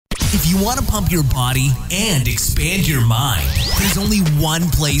If you want to pump your body and expand your mind, there's only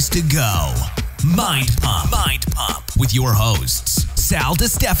one place to go. Mind Pump. Mind Pump with your hosts, Sal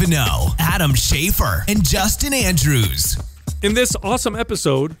DiStefano, Adam Schafer, and Justin Andrews. In this awesome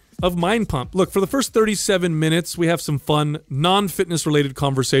episode of Mind Pump, look, for the first 37 minutes, we have some fun, non-fitness related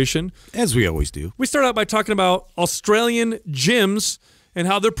conversation. As we always do. We start out by talking about Australian gyms and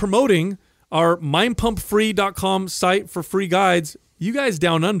how they're promoting our mindpumpfree.com site for free guides. You guys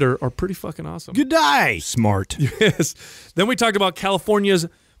down under are pretty fucking awesome. Good day. Smart. Yes. Then we talked about California's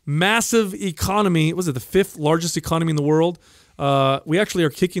massive economy. Was it the 5th largest economy in the world? We actually are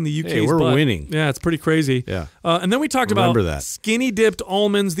kicking the UK's we're butt. winning. Yeah, it's pretty crazy. Yeah. And then we talked about skinny dipped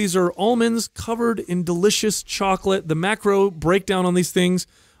almonds. These are almonds covered in delicious chocolate. The macro breakdown on these things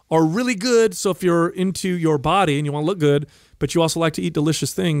are really good. So if you're into your body and you want to look good, but you also like to eat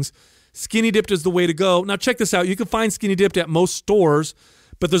delicious things, Skinny Dipped is the way to go. Now check this out. You can find Skinny Dipped at most stores,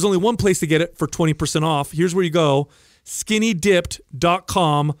 but there's only one place to get it for 20% off. Here's where you go.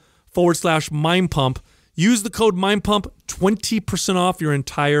 skinnydipped.com/mindpump. Use the code MindPump, 20% off your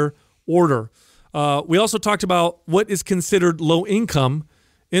entire order. We also talked about what is considered low income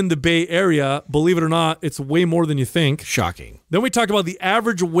in the Bay Area. Believe it or not, it's way more than you think. Shocking. Then we talked about the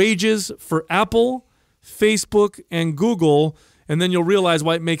average wages for Apple, Facebook, and Google, and then you'll realize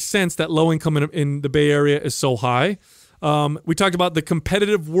why it makes sense that low income in the Bay Area is so high. We talked about the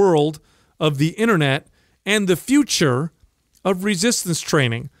competitive world of the internet and the future of resistance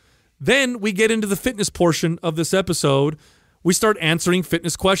training. Then we get into the fitness portion of this episode. We start answering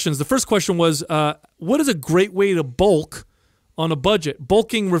fitness questions. The first question was, what is a great way to bulk on a budget?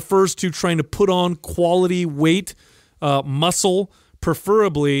 Bulking refers to trying to put on quality weight, muscle,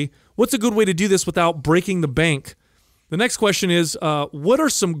 preferably. What's a good way to do this without breaking the bank? The next question is, what are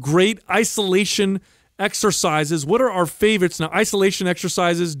some great isolation exercises? What are our favorites? Now, isolation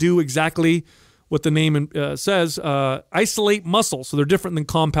exercises do exactly what the name says, isolate muscle. So they're different than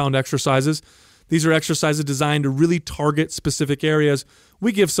compound exercises. These are exercises designed to really target specific areas.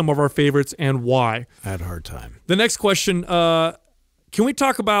 We give some of our favorites and why. I had a hard time. The next question, can we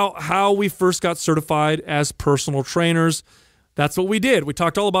talk about how we first got certified as personal trainers? That's what we did. We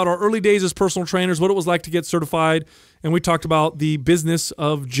talked all about our early days as personal trainers, what it was like to get certified, and we talked about the business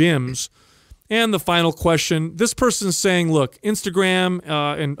of gyms. And the final question, this person's saying, look, Instagram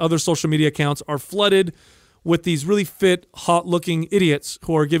and other social media accounts are flooded with these really fit, hot-looking idiots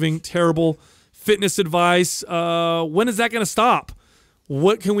who are giving terrible fitness advice. When is that going to stop?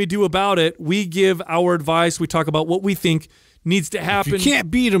 What can we do about it? We give our advice. We talk about what we think needs to happen. If you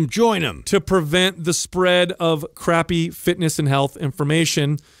can't beat them, join them. To prevent the spread of crappy fitness and health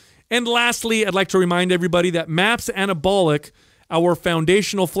information. And lastly, I'd like to remind everybody that MAPS Anabolic, our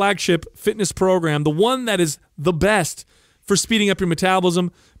foundational flagship fitness program, the one that is the best for speeding up your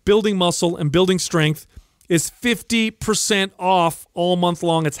metabolism, building muscle, and building strength, is 50% off all month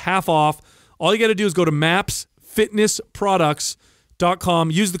long. It's half off. All you got to do is go to mapsfitnessproducts.com.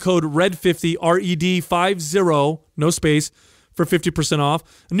 Use the code RED50, RED50, no space, for 50% off.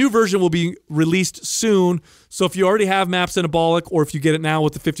 A new version will be released soon. So if you already have MAPS Anabolic, or if you get it now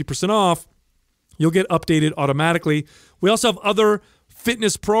with the 50% off, you'll get updated automatically. We also have other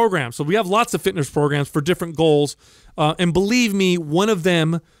fitness programs. So we have lots of fitness programs for different goals. And believe me, one of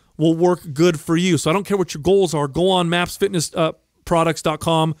them will work good for you. So I don't care what your goals are. Go on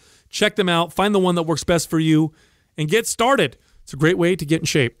mapsfitnessproducts.com. Check them out. Find the one that works best for you and get started. It's a great way to get in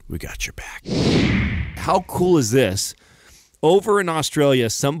shape. We got your back. How cool is this? Over in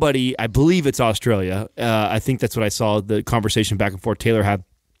Australia, somebody, I believe it's Australia, I think that's what I saw, the conversation back and forth Taylor had,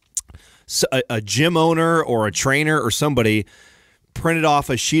 a gym owner or a trainer or somebody printed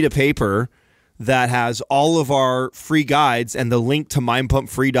off a sheet of paper that has all of our free guides and the link to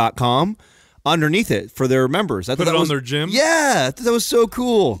mindpumpfree.com underneath it for their members. Put it on their gym? Yeah, I thought that was so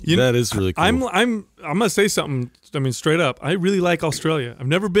cool. That is really cool. I'm going to say something, I mean, straight up. I really like Australia. I've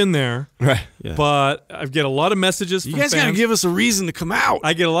never been there, right? Yeah. But I get a lot of messages from fans. You guys got to give us a reason to come out.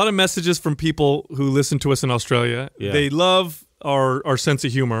 I get a lot of messages from people who listen to us in Australia. Yeah. They love our sense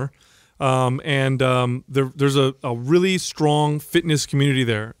of humor. There's a really strong fitness community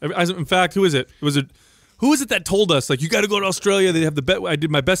there. In fact, who is it? Who is it that told us, like, you got to go to Australia? They have I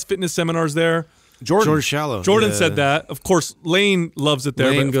did my best fitness seminars there. Jordan Shallow. Jordan said that. Of course, Lane loves it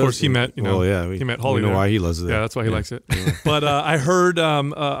there, but of course he met, he met Holly. We know there. why he loves it there. Yeah, that's why he likes it. Yeah. But I've heard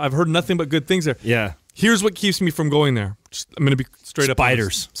nothing but good things there. Yeah. Here's what keeps me from going there. I'm going to be straight up.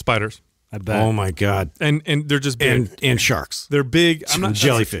 Spiders. Spiders. I bet. Oh my god. And they're just big. And sharks. They're big.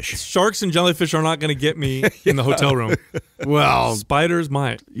 Jellyfish. Sharks and jellyfish are not going to get me in the hotel room. Well, Spiders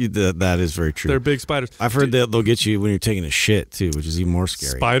might. that is very true. They're big spiders. I've heard that they'll get you when you're taking a shit too, which is even more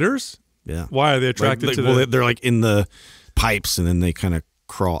scary. Spiders? Yeah. Why are they attracted to the? They're like in the pipes, and then they kind of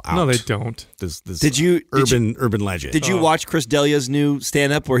crawl out. No, they don't. This urban legend. Did you watch Chris D'Elia's new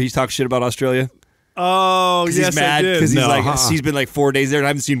stand-up where he's talking shit about Australia? Oh, yes, he's mad I did. because he's been like 4 days there and I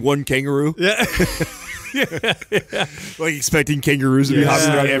haven't seen one kangaroo. Yeah. Like expecting kangaroos to be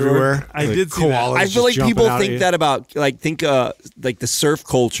hopping around everywhere. I did see that. I feel like people think that about like the surf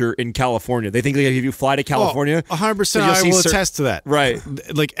culture in California. They think like if you fly to California, 100%. I will attest to that. Right.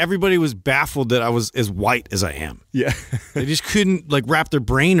 Like everybody was baffled that I was as white as I am. Yeah. They just couldn't like wrap their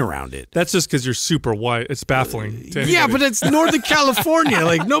brain around it. That's just because you're super white. It's baffling. To Yeah, anybody. but it's Northern California.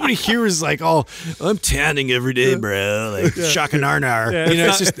 Like nobody here is like, oh, I'm tanning every day, bro. Like shaka nar.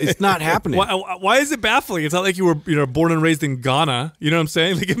 Yeah, it's not happening. Why is it baffling? It's not like you were born and raised in Ghana. You know what I'm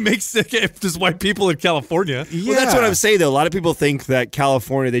saying? Like it makes sense if there's white people in California. Well, that's what I'm saying though. A lot of people think that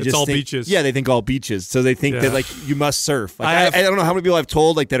California, they just all think, beaches. Yeah, they think all beaches. So they think that like you must surf. Like, I don't know how many people I've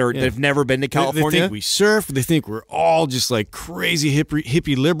told like that have never been to California. They think we surf. They think we're all just like crazy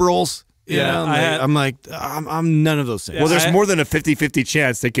hippie liberals. Yeah, I'm like, I'm none of those things. Well, there's more than a 50-50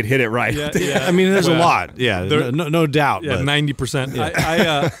 chance they could hit it right. Yeah. I mean, there's a lot. Yeah, no doubt. Yeah,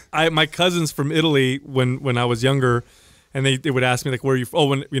 90%. My cousins from Italy, when I was younger, and they would ask me like, "Where are you?"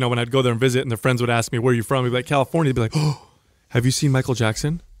 When I'd go there and visit, and their friends would ask me, "Where are you from?" I'd be like, "California." They'd be like, "Oh, have you seen Michael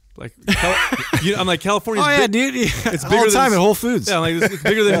Jackson?" Like, I'm like, California's big. Dude. Yeah. It's bigger all the time at Whole Foods. Yeah, like it's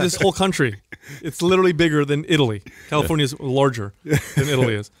bigger than this whole country. It's literally bigger than Italy. California is larger than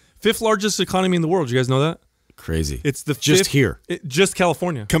Italy is. 5th largest economy in the world. You guys know that? Crazy. It's the just 5th, here. Just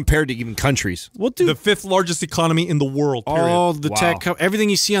California. Compared to even countries. Well, dude, the 5th largest economy in the world. Period. All the tech,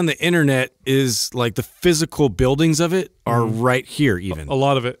 everything you see on the internet is like the physical buildings of it are right here. Even a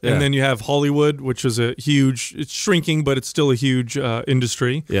lot of it, and then you have Hollywood, which is a huge. It's shrinking, but it's still a huge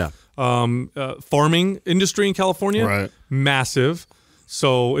industry. Yeah. Farming industry in California, right? Massive.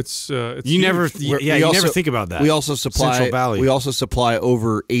 So it's you huge. never think about that. We also supply Central Valley. We also supply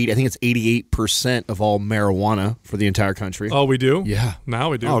over 88% of all marijuana for the entire country. Oh, we do? Yeah.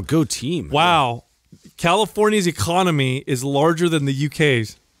 Now we do. Oh, go team. Wow. California's economy is larger than the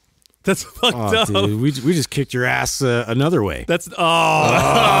UK's. That's fucked up. Dude, we just kicked your ass another way. That's no. You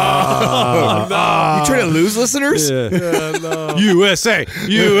trying to lose listeners? Yeah. No. USA.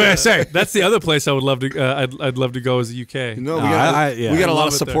 That's the other place I would love to. I'd love to go is the UK. No, we got a lot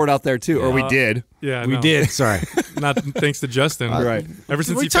of support out there too, or we did. Yeah, we did. Sorry, not thanks to Justin. Right. Ever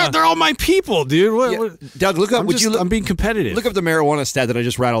since they're all my people, dude. What? Doug, look up. I'm being competitive. Look up the marijuana stat that I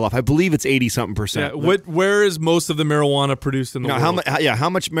just rattled off. I believe it's 80-something%. Yeah. Where is most of the marijuana produced in the world? How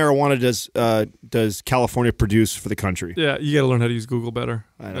much marijuana does California produce for the country? Yeah, you got to learn how to use Google better.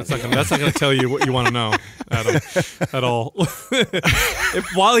 That's not going to tell you what you want to know, Adam, at all.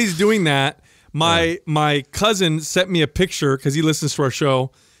 While he's doing that, my cousin sent me a picture because he listens to our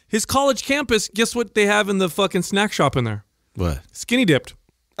show. His college campus, guess what they have in the fucking snack shop in there? What? Skinny dipped.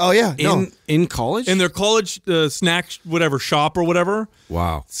 Oh, yeah. In college? In their college snack whatever shop or whatever.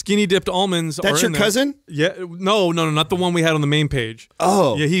 Wow. Skinny dipped almonds are That's your in there. cousin? Yeah. No, not the one we had on the main page.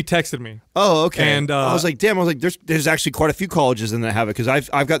 Oh. Yeah, he texted me. Oh, okay. And I was like, damn. I was like, there's actually quite a few colleges in that have it because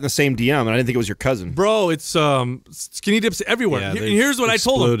I've gotten the same DM and I didn't think it was your cousin. Bro, it's skinny dips everywhere. Yeah, here's what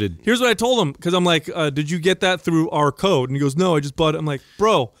exploded. I told him because I'm like, did you get that through our code? And he goes, no, I just bought it. I'm like,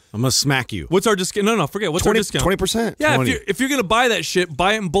 bro, I'm gonna smack you. what's our discount? No, forget. What's our discount? 20%. Yeah, 20. if you're gonna buy that shit,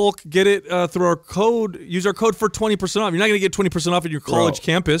 buy it in bulk. Get it through our code. Use our code for 20% off. You're not gonna get 20% off at your college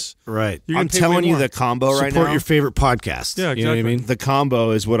campus. Right. You're I'm gonna pay telling way you more. the combo right now. Support your favorite podcast. Yeah, You know what I exactly. mean? The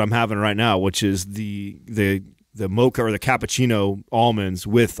combo is what I'm having right now, which is the mocha or the cappuccino almonds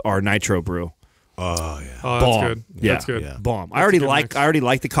with our nitro brew. Oh yeah. Oh, that's Bomb. good. Yeah. That's good. Yeah. Bomb. That's I already a good like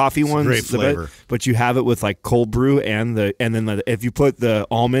mix. the coffee ones, great flavor. but you have it with like cold brew and then if you put the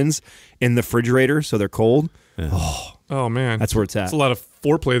almonds in the refrigerator so they're cold. Yeah. Oh man, That's where it's at. It's a lot of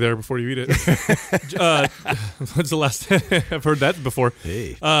foreplay there before you eat it. When's the last time I've heard that before?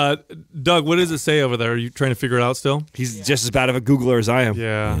 Hey. Doug, what does it say over there? Are you trying to figure it out still? He's just as bad of a Googler as I am.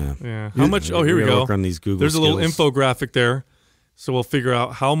 Yeah. How much? Oh, here we gotta go. work on these Google There's a little skills. infographic there, so we'll figure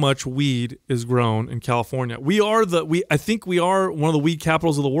out how much weed is grown in California. I think we are one of the weed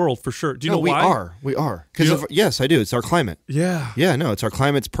capitals of the world for sure. Do you know why? We are. Yes, I do. It's our climate. Yeah. Yeah, no, it's our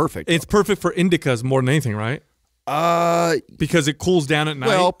climate's perfect. It's perfect for indicas more than anything, right? Because it cools down at night.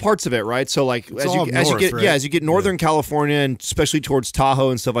 Well, parts of it, right? So like all north, right? as you get northern California and especially towards Tahoe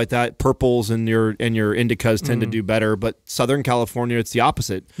and stuff like that, purples and your indicas tend to do better. But Southern California, it's the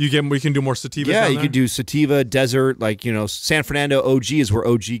opposite. we can do more sativas. Yeah, down you there? could do sativa, desert, like San Fernando OG is where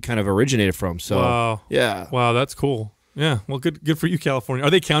OG kind of originated from. So Wow. yeah. Wow, that's cool. Yeah, well, good for you, California. Are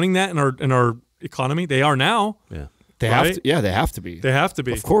they counting that in our economy? They are now. Yeah. They Right? have to. Yeah, they have to be. They have to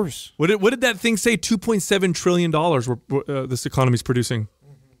be. Of course. What did that thing say? $2.7 trillion this economy's producing.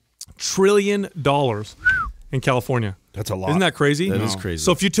 $1 trillion in California. That's a lot. Isn't that crazy? That is crazy.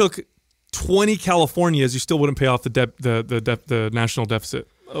 So if you took 20 Californias, you still wouldn't pay off the national deficit.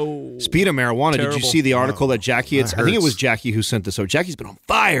 Oh, Speed of marijuana. Did you Terrible. see the article that Jackie? I think it hurts. was Jackie who sent this. So Jackie's been on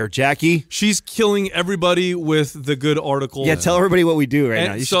fire. Jackie. she's killing everybody with the good articles. Yeah, tell everybody what we do right And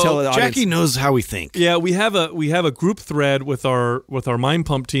now. You so should tell the audience. Jackie knows how we think. Yeah, we have a group thread with our Mind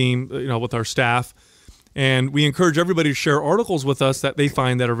Pump team, with our staff, and we encourage everybody to share articles with us that they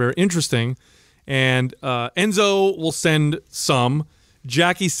find that are very interesting. And Enzo will send some.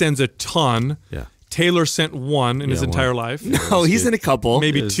 Jackie sends a ton. Yeah. Taylor sent one in his one. entire life. Oh, he's in a couple.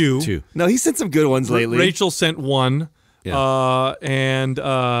 Maybe There's two. No, he's sent some good ones lately. Rachel sent one. Yeah. And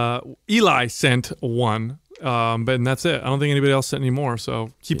Eli sent one. And that's it. I don't think anybody else sent any more.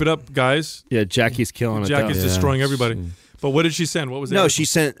 So keep it up, guys. Yeah, Jackie's killing it. Jackie's though. destroying everybody. But what did she send? What was it? No, she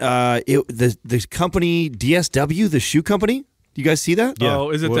sent the company DSW, the shoe company. Do you guys see that? Yeah. Oh,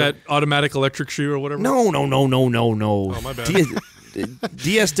 is it What? that automatic electric shoe or whatever? No. Oh, my bad.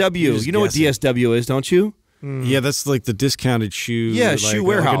 DSW. just You know what guessing. DSW is, don't you? Yeah, that's like the discounted shoe. Yeah, like, shoe like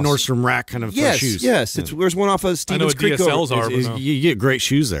warehouse. a Nordstrom Rack kind of Yes, shoes. yes. Yeah. There's one off of I know Stevens what Creek. DSLs are. It's- but no. you get great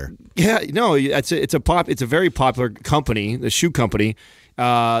shoes there. Yeah, no, it's a very popular company, the shoe company.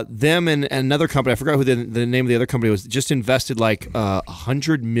 Them and another company, I forgot who the name of the other company was, just invested like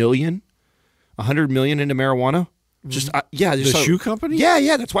 $100 million into marijuana. Just The shoe company?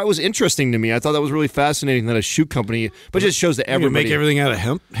 Yeah. That's why it was interesting to me. I thought that was really fascinating that a shoe company, but it just shows that You everybody make everything out of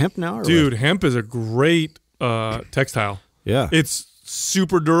hemp now, or Dude, what? hemp is a great textile. Yeah. It's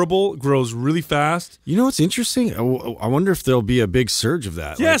super durable, grows really fast. You know what's interesting? I wonder if there'll be a big surge of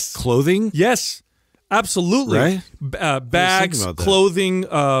that. Yes. Like clothing. Yes, absolutely. Right? Bags, about that. clothing,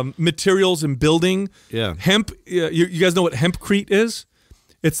 materials, and building. Yeah. Hemp. You guys know what hempcrete is?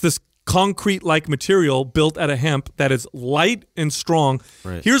 It's this concrete-like material built out of hemp that is light and strong.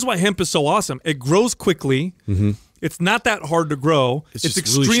 Right. Here's why hemp is so awesome. It grows quickly. Mm-hmm. It's not that hard to grow. It's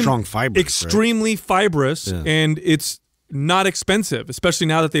just really strong fibers, right? Extremely fibrous, Yeah. and it's not expensive, especially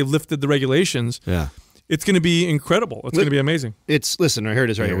now that they've lifted the regulations. Yeah. It's going to be incredible. It's going to be amazing. listen, here it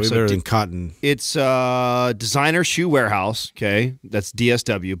is right Yeah, here. way So better D- than cotton. It's Designer Shoe Warehouse, okay? That's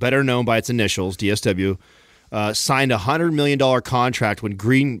DSW, better known by its initials, DSW. Signed a $100 million contract with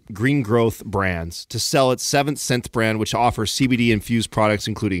Green Growth Brands to sell its 7th Sense brand, which offers CBD-infused products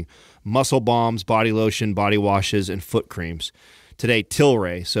including muscle bombs, body lotion, body washes, and foot creams. Today,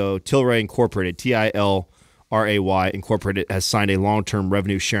 Tilray, so Tilray Incorporated, TILRAY Incorporated, has signed a long-term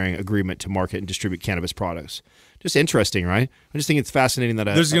revenue-sharing agreement to market and distribute cannabis products. Just interesting, right? I just think it's fascinating that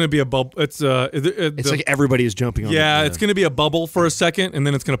There's going to be a bubble. It's like everybody is jumping on yeah, it. it's going to be a bubble for a second, and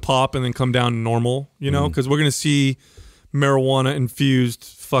then it's going to pop and then come down normal. You know, because we're going to see marijuana infused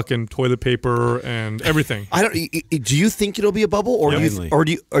fucking toilet paper and everything. I don't. Do you think it'll be a bubble, or Definitely.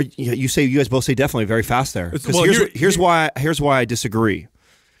 do you say you guys both say definitely very fast there? It's- 'Cause well, here's why I disagree,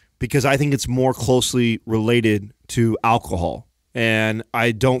 because I think it's more closely related to alcohol, and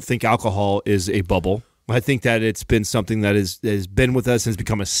I don't think alcohol is a bubble. I think that it's been something that has been with us and has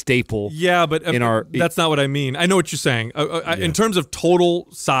become a staple. Yeah, but that's not what I mean. I know what you're saying. In terms of total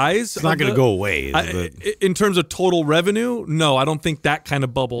size, It's not going to go away. but- in terms of total revenue, no, I don't think that kind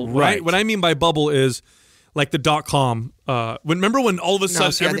of bubble. Right. What I mean by bubble is like the .com. Remember when all of a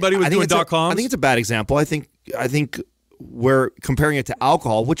sudden everybody was doing .coms? I think it's a bad example. I think we're comparing it to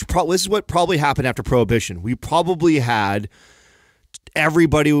alcohol, which this is what probably happened after Prohibition. We probably had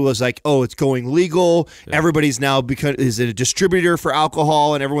everybody was like, "Oh, it's going legal." Yeah. Everybody's now is a distributor for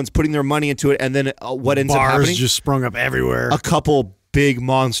alcohol, and everyone's putting their money into it. And then what ends up happening? Bars just sprung up everywhere. A couple big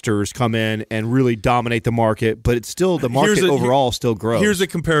monsters come in and really dominate the market, but it's still the market overall still grows. Here's a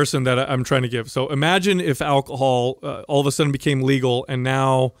comparison that I'm trying to give. So imagine if alcohol all of a sudden became legal, and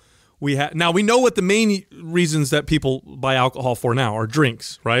now we know what the main reasons that people buy alcohol for now are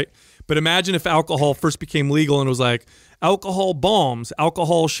drinks, right? But imagine if alcohol first became legal and it was like alcohol bombs,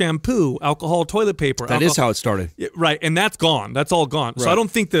 alcohol shampoo, alcohol toilet paper. That is how it started. Right, and that's gone. That's all gone. Right. So I don't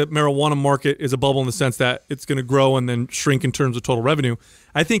think the marijuana market is a bubble in the sense that it's going to grow and then shrink in terms of total revenue.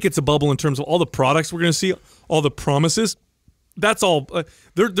 I think it's a bubble in terms of all the products we're going to see, all the promises. That's all.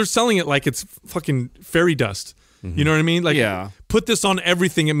 They're selling it like it's fucking fairy dust. You know what I mean? Like, Yeah. put this on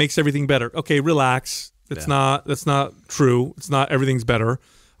everything. It makes everything better. Okay, relax. That's not true. It's not everything's better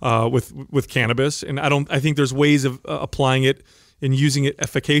with cannabis. And I think there's ways of applying it and using it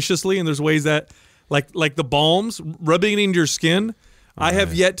efficaciously. And there's ways that, like the balms, rubbing it into your skin. I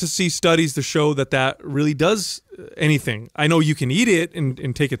have yet to see studies to show that really does anything. I know you can eat it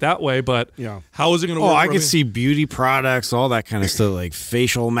and take it that way, but how is it going to work? Oh, I could see beauty products, all that kind of stuff, like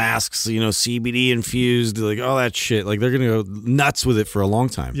facial masks, CBD infused, like all that shit. Like they're going to go nuts with it for a long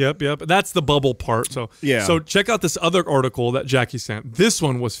time. Yep. That's the bubble part. So check out this other article that Jackie sent. This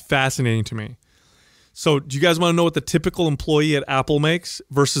one was fascinating to me. So do you guys want to know what the typical employee at Apple makes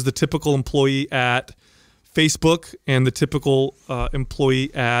versus the typical employee at Facebook and the typical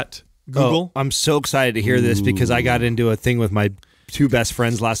employee at Google? Oh, I'm so excited to hear this because I got into a thing with my two best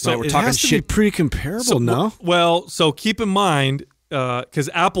friends last night. We're talking has to shit. be pretty comparable, no? Well, so keep in mind, because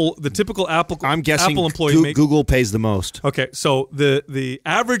the typical Apple, I'm guessing Apple employee Google pays the most. Okay, so the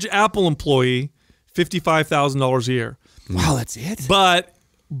average Apple employee, $55,000 a year. Wow, that's it.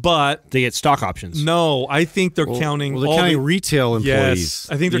 But They get stock options. no, I think they're counting. Well, they're all counting the, retail employees. Yes,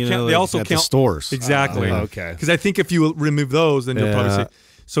 I think they're they also at count the stores. Exactly. Okay. Because I think if you remove those, then you'll probably see.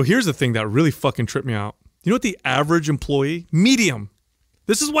 So here's the thing that really fucking tripped me out. You know what the average employee, medium,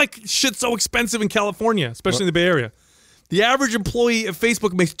 this is why shit's so expensive in California, especially in the Bay Area. The average employee at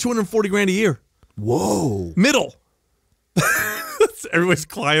Facebook makes $240,000 a year. Whoa. Middle. Everybody's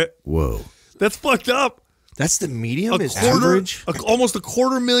quiet. Whoa. That's fucked up. That's the medium? Is Quarter, average? almost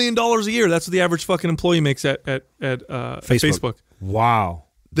 $250,000 a year. That's what the average fucking employee makes at Facebook. Wow.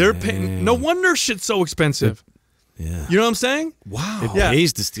 They're paying. No wonder shit's so expensive. Yeah. You know what I'm saying? Wow. It Yeah.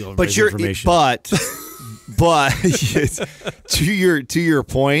 pays to steal But information. but to your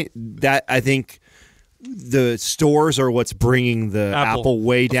point, that I think the stores are what's bringing the Apple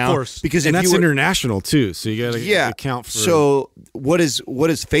way down. Of course. Because and if that's you were, international too, so you got to account for. So what does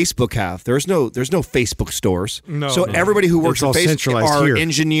Facebook have? There's no Facebook stores. No. So No. everybody who works It's all at Facebook centralized are here.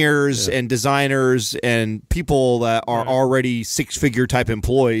 engineers and designers and people that are already six-figure type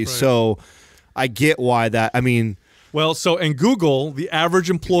employees. Right. So I get why that. I mean, Well, so in Google, the average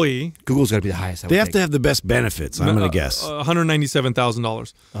employee, Google's got to be the highest. I they would have think. to have the best benefits. I'm going to guess.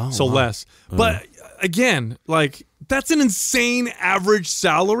 $197,000. So less. But again, like that's an insane average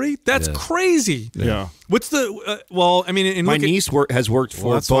salary. That's crazy. Yeah. What's the well? I mean, and My look at, niece has worked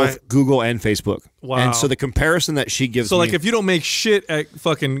for that's both why- Google and Facebook. Wow. And so the comparison that she gives so like me, if you don't make shit at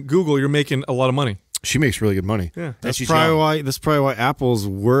fucking Google, you're making a lot of money. she makes really good money. Yeah. And That's she's probably young. why. That's probably why Apple's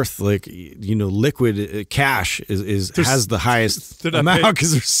worth, like liquid cash has the highest they're not amount paying-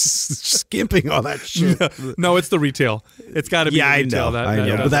 because they're skimping all that shit. No, it's the retail. It's got to be. Yeah, the I retail know. I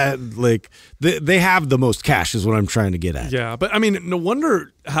know. But that they have the most cash is what I'm trying to get at. Yeah, but I mean, no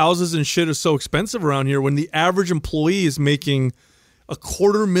wonder houses and shit are so expensive around here when the average employee is making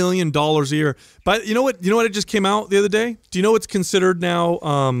 $250,000 a year. But you know what? It just came out the other day. Do you know what's considered now?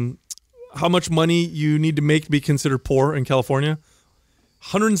 How much money you need to make to be considered poor in California?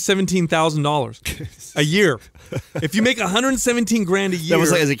 $117,000 a year. If you make $117,000 a year, That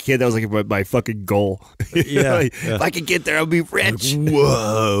was like as a kid. That was like my fucking goal. Yeah. Like, if I could get there, I'd be rich.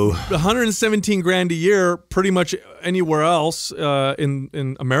 Whoa. $117,000 a year, pretty much anywhere else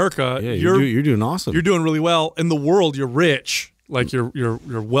in America, Yeah, you're doing awesome. You're doing really well. In the world, you're rich, like you're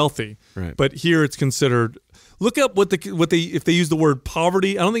wealthy. Right. But here, it's considered. Look up what they if they use the word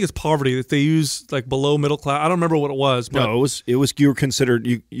poverty. I don't think it's poverty. If they use like below middle class, I don't remember what it was. But No, it was you were considered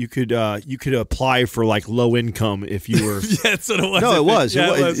you could apply for like low income if you were. yeah, that's what it was. No, it was.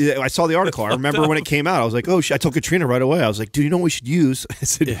 Yeah, It was. I saw the article. I remember when it came out. I was like, oh, I told Katrina right away. I was like, dude, you know what we should use? I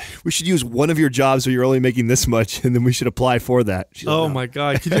said, we should use one of your jobs where you're only making this much, and then we should apply for that. She's like, Oh no. my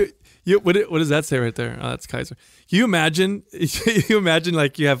God! Could you? What does that say right there? Oh, that's Kaiser. Can you imagine?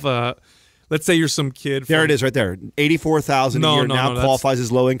 Like you have let's say you're some kid. There it is, right there. 84,000 a year No, now that's- qualifies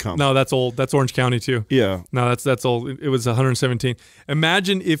as low income. No, that's old. That's Orange County too. Yeah. No, that's old. It was 117.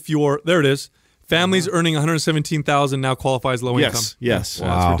 Imagine if there it is. Families earning 117,000 now qualifies low income. Yes. Yeah,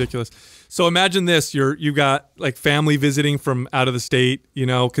 that's ridiculous. So imagine this: you got like family visiting from out of the state,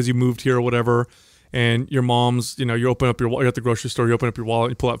 because you moved here or whatever, and your mom's, you open up you're at the grocery store, you open up your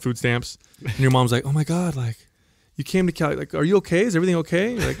wallet, you pull out food stamps, and your mom's like, "Oh my God, like." You came to Cali, like, are you okay? Is everything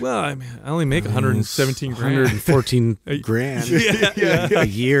okay? You're like, well, I only make 117 grand. 114 grand a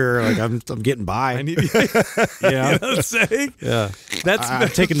year. Like I'm getting by. I need, you know what I'm saying? Yeah. That's I'm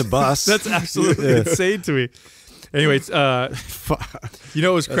taking the bus. That's absolutely insane to me. Anyways, it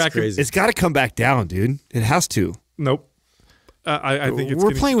was cracking. crazy. It's got to come back down, dude. It has to. Nope. I think it's We're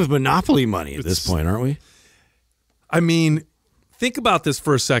getting, playing with Monopoly money at this point, aren't we? I mean, think about this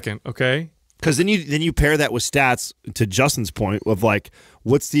for a second, okay? Because then you pair that with stats, to Justin's point, of like,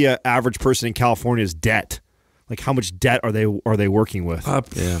 what's the average person in California's debt? Like, how much debt are they working with?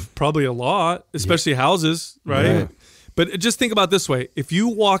 Probably a lot, especially houses, right? But just think about it this way. If you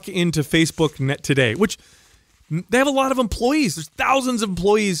walk into Facebook Net today, which they have a lot of employees. There's thousands of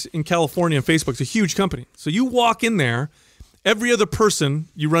employees in California, and Facebook's a huge company. So you walk in there, every other person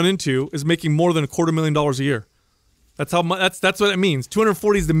you run into is making more than $250,000 a year. That's how much. That's what it means.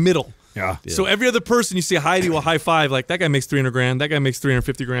 240 is the middle. Yeah. So every other person you see a hi to, a high five, like that guy makes $300,000, that guy makes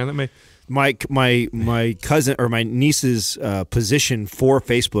 $350,000. That may. My cousin or my niece's position for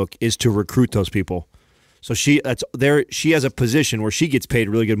Facebook is to recruit those people. So she has a position where she gets paid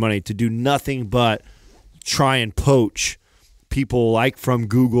really good money to do nothing but try and poach people like from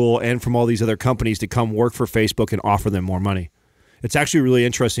Google and from all these other companies to come work for Facebook and offer them more money. It's actually really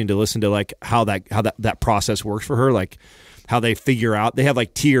interesting to listen to like how that process works for her, like how they figure out. They have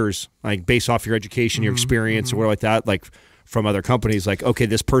like tiers, like based off your education, your experience, or whatever like that, like from other companies. Like, okay,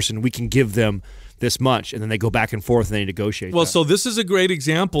 this person, we can give them this much, and then they go back and forth and they negotiate. Well, that. so this is a great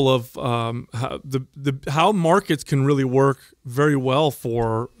example of how markets can really work very well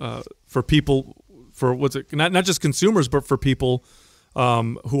for people, for not just consumers, but for people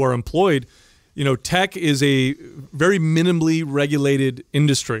who are employed. You know, tech is a very minimally regulated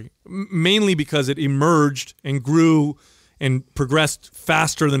industry, mainly because it emerged and grew and progressed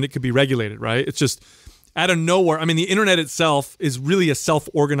faster than it could be regulated, right? It's just out of nowhere. I mean, the internet itself is really a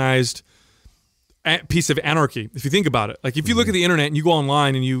self-organized piece of anarchy, if you think about it. Like, if you look at the internet and you go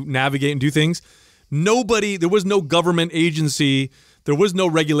online and you navigate and do things, there was no government agency, there was no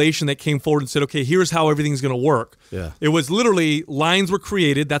regulation that came forward and said, okay, here's how everything's going to work. Yeah. It was literally lines were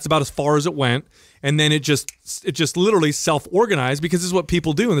created. That's about as far as it went. And then it just literally self-organized, because this is what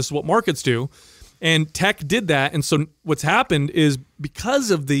people do and this is what markets do. And tech did that. And so what's happened is, because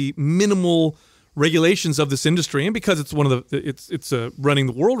of the minimal regulations of this industry, and because it's it's running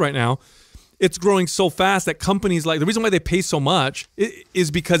the world right now, it's growing so fast that companies, like, the reason why they pay so much is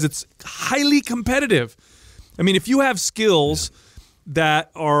because it's highly competitive. I mean, if you have skills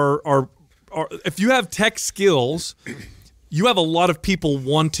that are if you have tech skills, you have a lot of people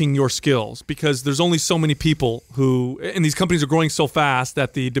wanting your skills, because there's only so many people and these companies are growing so fast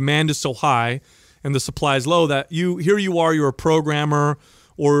that the demand is so high and the supply is low, that you're a programmer,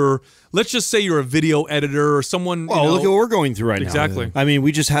 or let's just say you're a video editor or someone. Well, look at what we're going through right now. Exactly. I mean,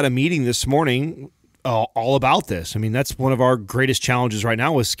 we just had a meeting this morning all about this. I mean, that's one of our greatest challenges right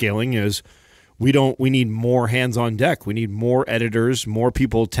now with scaling is we need more hands on deck. We need more editors, more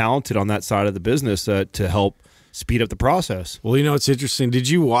people talented on that side of the business to help speed up the process. Well, it's interesting. Did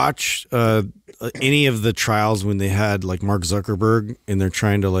you watch any of the trials when they had like Mark Zuckerberg and they're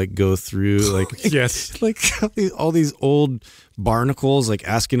trying to like go through like yes, like all these old barnacles, like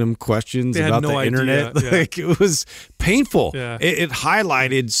asking them questions about the internet? Yeah. Like, it was painful. Yeah. It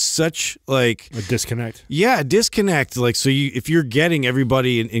highlighted such like A disconnect. Yeah, a disconnect. Like, so if you're getting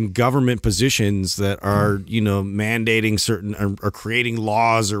everybody in government positions that are, mandating certain or creating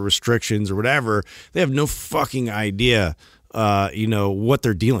laws or restrictions or whatever, they have no fucking idea, what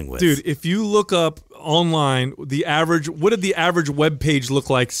they're dealing with. dude. If you look up online, what did the average web page look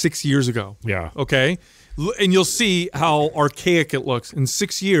like 6 years ago? Yeah. Okay, and you'll see how archaic it looks in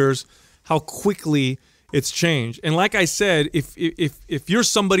 6 years, how quickly it's changed. And like I said, if you're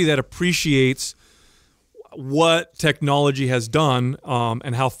somebody that appreciates what technology has done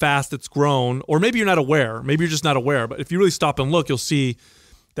and how fast it's grown, or maybe you're not aware, maybe you're just not aware, but if you really stop and look, you'll see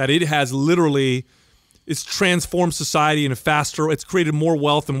that it has literally, it's transformed society in it's created more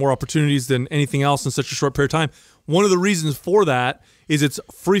wealth and more opportunities than anything else in such a short period of time. One of the reasons for that is it's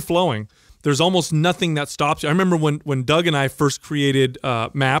free flowing. There's almost nothing that stops you. I remember when Doug and I first created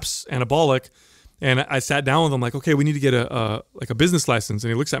Maps Anabolic, and I sat down with him like, okay, we need to get a business license. And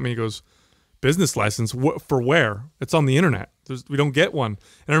he looks at me and he goes, business license? For where? It's on the internet. We don't get one.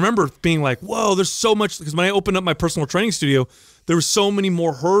 And I remember being like, whoa, there's so much, because when I opened up my personal training studio, there were so many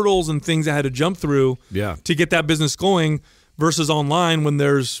more hurdles and things I had to jump through to get that business going, versus online when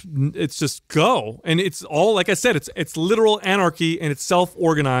it's just go. And it's all, like I said, it's literal anarchy, and it's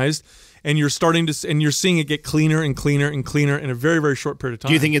self-organized. And you're seeing it get cleaner and cleaner and cleaner in a very, very short period of time.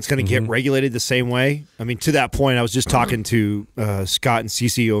 Do you think it's going to get regulated the same way? I mean, to that point, I was just talking to Scott and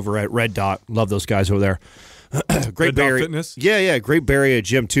Cece over at Red Dot. Love those guys over there. Great Bay Area Fitness. Yeah, great Bay Area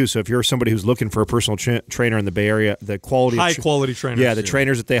gym too. So if you're somebody who's looking for a personal trainer in the Bay Area, the quality, high quality trainers. Yeah, the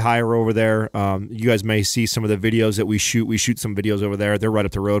trainers that they hire over there. You guys may see some of the videos that we shoot. We shoot some videos over there. They're right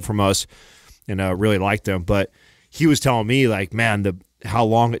up the road from us, and really like them. But he was telling me, like, man, how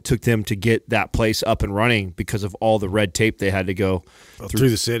long it took them to get that place up and running because of all the red tape they had to go through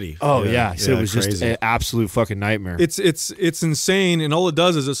the city. Oh yeah, so it was crazy. just an absolute fucking nightmare. It's insane, and all it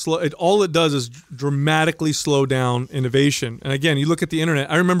does is dramatically slow down innovation. And again, you look at the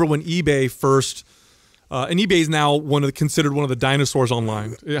internet. I remember when eBay first, and eBay is now considered one of the dinosaurs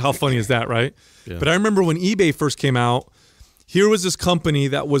online. How funny is that, right? Yeah. But I remember when eBay first came out. Here was this company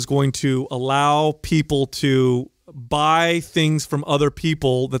that was going to allow people to buy things from other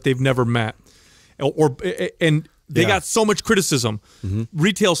people that they've never met, and they got so much criticism.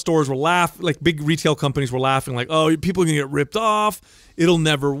 Retail stores were big retail companies were laughing, like, "Oh, people are gonna get ripped off. It'll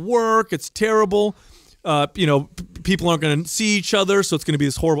never work. It's terrible. People aren't gonna see each other, so it's gonna be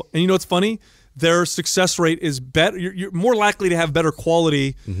this horrible." And you know what's funny? Their success rate is better. You're more likely to have better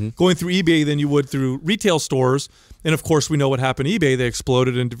quality going through eBay than you would through retail stores. And of course, we know what happened to eBay. They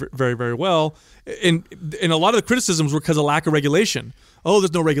exploded and did very, very well. And a lot of the criticisms were because of lack of regulation. Oh,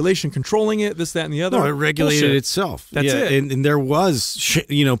 there's no regulation controlling it, this, that, and the other. No, it regulated Bullshit. itself. That's it. And there was,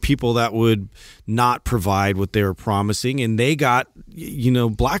 people that would not provide what they were promising, and they got,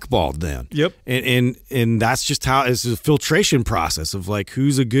 blackballed then. Yep. And that's just how it's a filtration process of like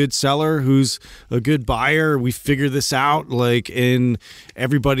who's a good seller, who's a good buyer. We figure this out, and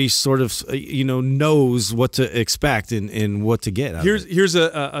everybody sort of knows what to expect and what to get. Here's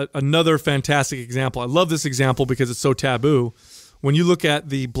another fantastic example. I love this example because it's so taboo. When you look at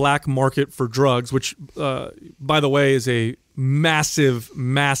the black market for drugs, which, by the way, is a massive,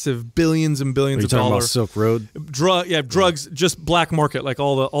 massive billions and billions of dollars. About Silk Road? Drugs, just black market, like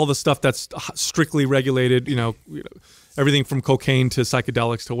all the stuff that's strictly regulated, everything from cocaine to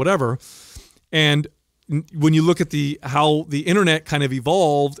psychedelics to whatever. And when you look at how the internet kind of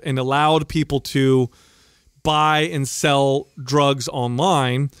evolved and allowed people to buy and sell drugs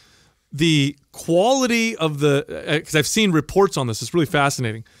online, the quality of because I've seen reports on this, it's really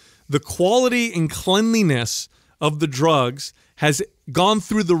fascinating. The quality and cleanliness of the drugs has gone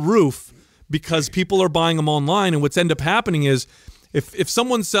through the roof because people are buying them online. And what's end up happening is if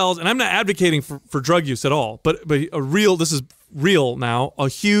someone sells, and I'm not advocating for drug use at all, but this is real now, a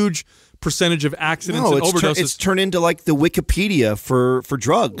huge percentage of accidents and overdoses. It's turned into like the Wikipedia for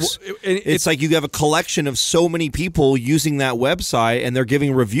drugs. Well, it's like you have a collection of so many people using that website and they're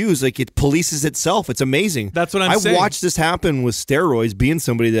giving reviews. Like it polices itself. It's amazing. That's what I'm saying. I've watched this happen with steroids, being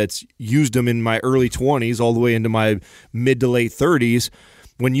somebody that's used them in my early 20s all the way into my mid to late 30s.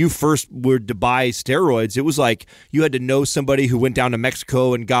 When you first were to buy steroids, it was like you had to know somebody who went down to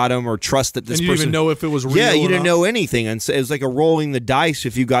Mexico and got them, or trust that this person. And you didn't even know if it was real. Yeah, you didn't know anything, and so it was like a rolling the dice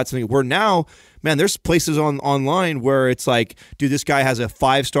if you got something. Where now, man, there's places online where it's like, dude, this guy has a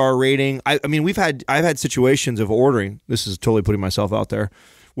 5-star rating. I mean, I've had situations of ordering. This is totally putting myself out there,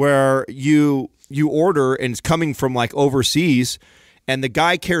 where you order and it's coming from like overseas. And the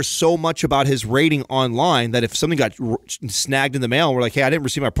guy cares so much about his rating online that if something got snagged in the mail and we're like, hey, I didn't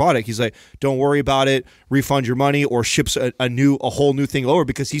receive my product, he's like, don't worry about it, refund your money, or ships a whole new thing over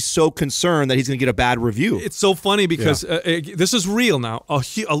because he's so concerned that he's going to get a bad review. It's so funny because this is real now.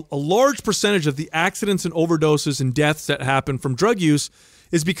 A large percentage of the accidents and overdoses and deaths that happen from drug use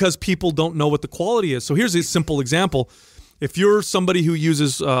is because people don't know what the quality is. So here's a simple example. If you're somebody who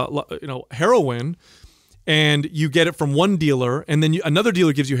uses heroin, and you get it from one dealer, and then another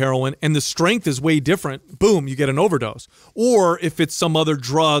dealer gives you heroin, and the strength is way different, boom, you get an overdose. Or if it's some other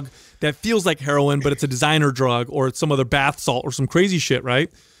drug that feels like heroin, but it's a designer drug, or it's some other bath salt or some crazy shit,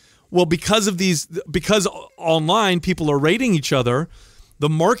 right? Well, because online people are rating each other, the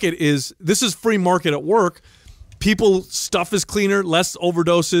market this is free market at work. People's stuff is cleaner, less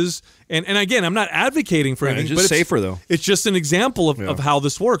overdoses. And again, I'm not advocating for anything, but it's safer though. It's just an example of how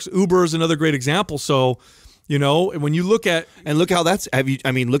this works. Uber is another great example. So, when you look at look how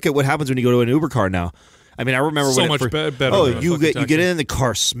look at what happens when you go to an Uber car now. I mean, I remember so when much better. Oh, you get in, the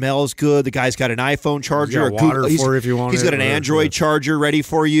car smells good. The guy's got an iPhone charger, he's got water for if you want. He's got an Android charger ready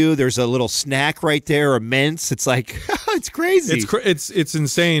for you. There's a little snack right there, a mints. It's like it's crazy. It's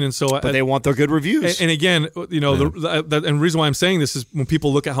insane, and so but they want their good reviews. And again, the reason why I'm saying this is when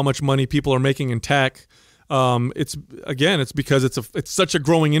people look at how much money people are making in tech. It's because it's such a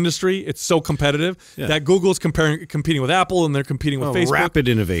growing industry. It's so competitive that Google's competing with Apple, and they're competing with Facebook. Rapid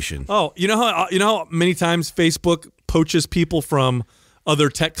innovation. Oh, you know how many times Facebook poaches people from other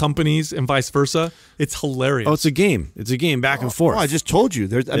tech companies and vice versa? It's hilarious. Oh, it's a game. It's a game back and forth. I just told you.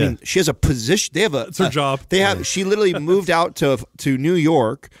 I mean, she has a position. They have it's her job. She literally moved out to New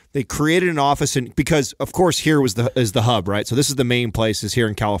York. They created an office, because of course here is the hub, right? So this is the main place, is here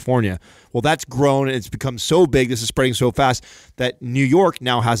in California. Well, that's grown and it's become so big. This is spreading so fast that New York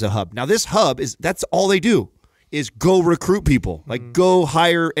now has a hub. Now this hub that's all they do. is go recruit people, like go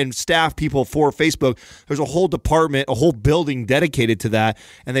hire and staff people for Facebook. There's a whole department, a whole building dedicated to that,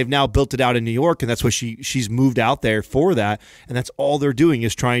 and they've now built it out in New York, and that's what she's moved out there for that, and that's all they're doing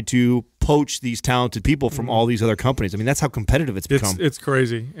is trying to poach these talented people from all these other companies. I mean, that's how competitive it's become. It's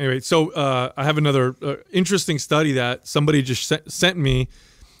crazy. Anyway, so I have another interesting study that somebody just sent me.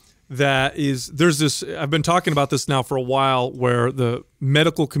 There's this, I've been talking about this now for a while, where the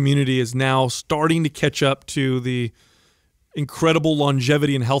medical community is now starting to catch up to the incredible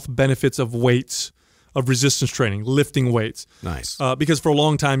longevity and health benefits of weights, of resistance training, lifting weights. Nice. Because for a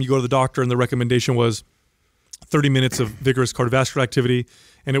long time, you go to the doctor and the recommendation was 30 minutes of vigorous cardiovascular activity,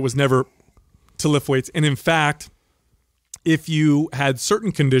 and it was never to lift weights. And in fact, if you had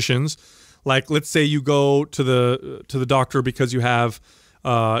certain conditions, like let's say you go to the doctor because you have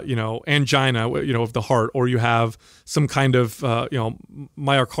angina, of the heart, or you have some kind of,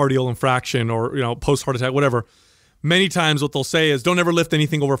 myocardial infraction, or, post-heart attack, whatever. Many times what they'll say is, don't ever lift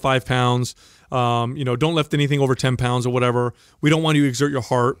anything over 5 pounds. Don't lift anything over 10 pounds or whatever. We don't want you to exert your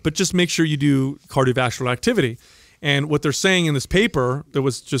heart, but just make sure you do cardiovascular activity. And what they're saying in this paper that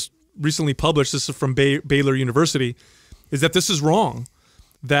was just recently published, this is from Baylor University, is that this is wrong.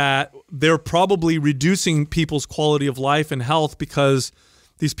 That they're probably reducing people's quality of life and health because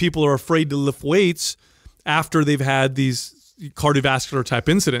these people are afraid to lift weights after they've had these cardiovascular type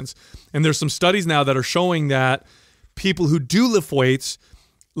incidents. And there's some studies now that are showing that people who do lift weights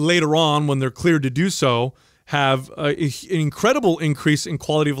later on, when they're cleared to do so, have an incredible increase in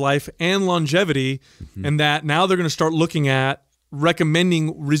quality of life and longevity, and that now they're going to start looking at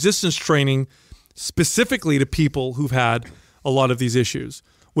recommending resistance training specifically to people who've had a lot of these issues.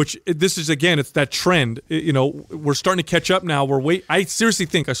 Which this is, again, it's that trend. We're starting to catch up now. I seriously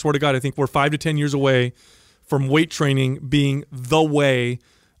think, I swear to God, I think we're 5 to 10 years away from weight training being the way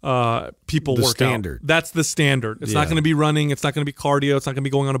people work standard. out. That's the standard. It's not going to be running. It's not going to be cardio. It's not going to be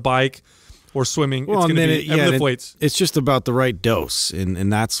going on a bike or swimming. It's going to be lift weights. It's just about the right dose,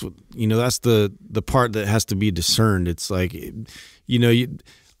 and that's that's the part that has to be discerned. It's like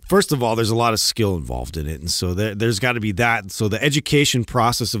first of all, there's a lot of skill involved in it, and so there's got to be that. So the education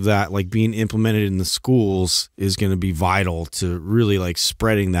process of that, like being implemented in the schools, is going to be vital to really like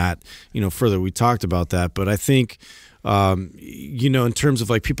spreading that further. We talked about that, but I think in terms of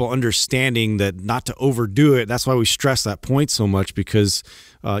like people understanding that not to overdo it, that's why we stress that point so much, because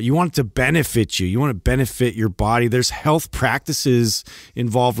you want it to benefit you. You want to benefit your body. There's health practices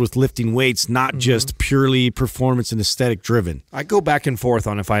involved with lifting weights, not just purely performance and aesthetic driven. I go back and forth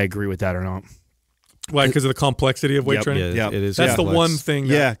on if I agree with that or not. Why? Because of the complexity of weight training? Yeah, it is. That's complex. the one thing.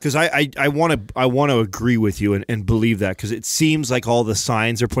 Because I want to agree with you and believe that, because it seems like all the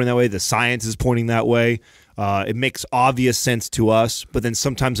signs are pointing that way. The science is pointing that way. It makes obvious sense to us, but then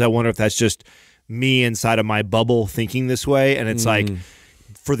sometimes I wonder if that's just me inside of my bubble thinking this way, and it's like,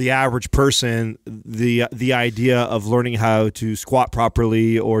 for the average person, the idea of learning how to squat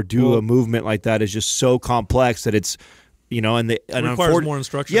properly or do a movement like that is just so complex that it's and it requires more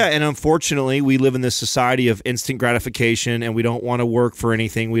instruction. Yeah, and unfortunately, we live in this society of instant gratification, and we don't want to work for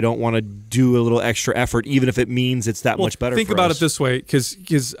anything. We don't want to do a little extra effort, even if it means it's that much better. Think for about us. it this way, because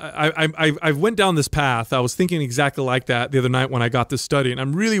I went down this path. I was thinking exactly like that the other night when I got this study, and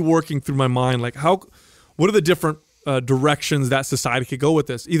I'm really working through my mind, like what are the different directions that society could go with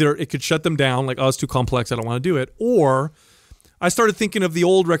this? Either it could shut them down, like, oh, it's too complex, I don't want to do it, or I started thinking of the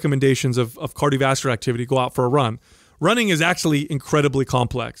old recommendations of cardiovascular activity, go out for a run. Running is actually incredibly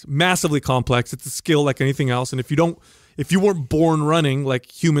complex, massively complex. It's a skill like anything else. And if you weren't born running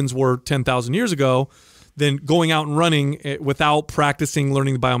like humans were 10,000 years ago, then going out and running without practicing,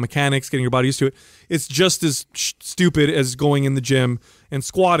 learning the biomechanics, getting your body used to it, it's just as stupid as going in the gym and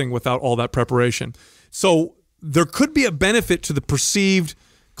squatting without all that preparation. So there could be a benefit to the perceived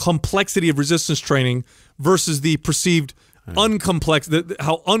complexity of resistance training versus the perceived how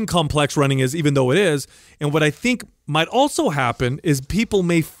uncomplex running is, even though it is. And what I think might also happen is people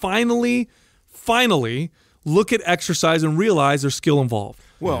may finally look at exercise and realize there's skill involved.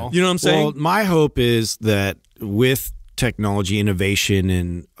 Well, you know what I'm saying? Well, my hope is that with technology, innovation,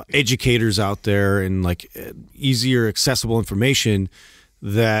 and educators out there, and like easier accessible information,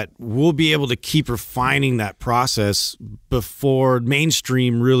 that we'll be able to keep refining that process before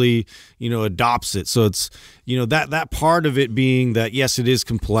mainstream really, adopts it. So it's, that part of it being that, yes, it is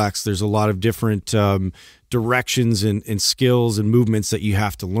complex. There's a lot of different directions and skills and movements that you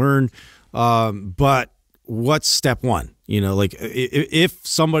have to learn. But what's step one? Like if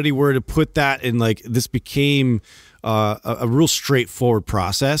somebody were to put that in, like, this became a real straightforward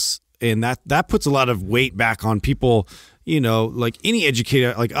process, and that puts a lot of weight back on people like any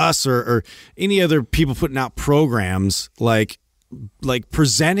educator like us or any other people putting out programs, like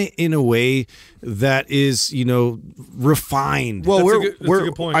present it in a way that is, refined. Well, That's a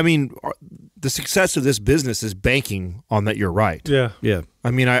good point. I mean, the success of this business is banking on that. You're right. Yeah. Yeah.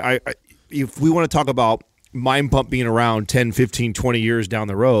 I mean, I if we want to talk about Mind Pump being around 10, 15, 20 years down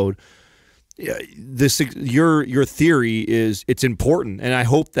the road, your theory is it's important, and I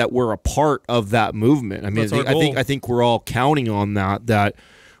hope that we're a part of that movement. I mean, That's our goal. I think we're all counting on that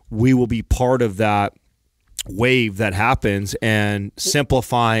we will be part of that wave that happens and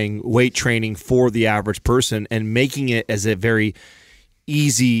simplifying weight training for the average person and making it as a very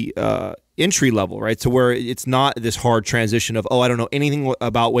easy entry level, right? So where it's not this hard transition of, I don't know anything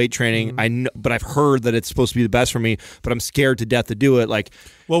about weight training. I know, but I've heard that it's supposed to be the best for me, but I'm scared to death to do it. Like,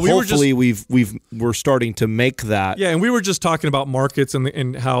 hopefully we're starting to make that. Yeah, and we were just talking about markets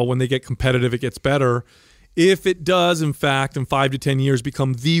and how when they get competitive, it gets better. If it does, in fact, in 5 to 10 years,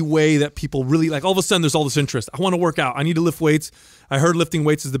 become the way that people really like, all of a sudden there's all this interest. I want to work out. I need to lift weights. I heard lifting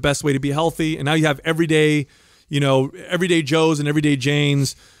weights is the best way to be healthy. And now you have everyday Joes and everyday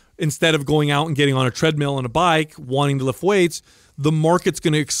Janes, instead of going out and getting on a treadmill and a bike, wanting to lift weights, the market's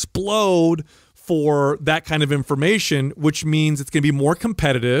going to explode for that kind of information, which means it's going to be more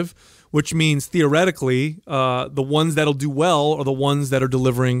competitive, which means theoretically the ones that'll do well are the ones that are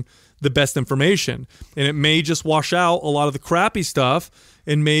delivering the best information. And it may just wash out a lot of the crappy stuff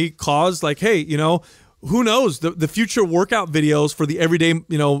and may cause like, hey, who knows? The future workout videos for the everyday,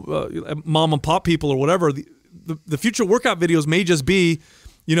 mom and pop people or whatever, the future workout videos may just be,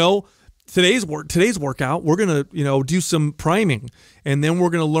 today's workout, we're going to, do some priming, and then we're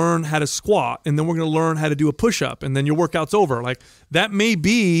going to learn how to squat, and then we're going to learn how to do a push-up, and then your workout's over. Like, that may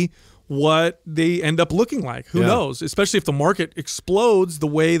be what they end up looking like. Who knows? Especially if the market explodes the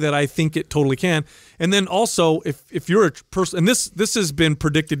way that I think it totally can. And then also, if you're a person, and this has been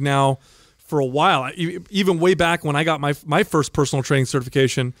predicted now for a while, even way back when I got my first personal training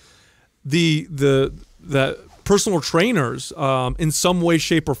certification, the personal trainers, in some way,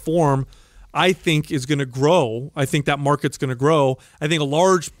 shape, or form, I think is going to grow. I think that market's going to grow. I think a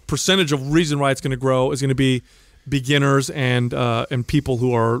large percentage of reason why it's going to grow is going to be beginners and people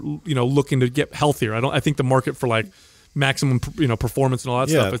who are looking to get healthier. I think the market for like maximum performance and all that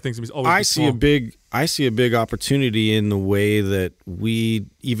stuff, I think is always I see a big opportunity in the way that we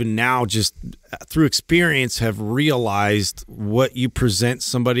even now just through experience have realized what you present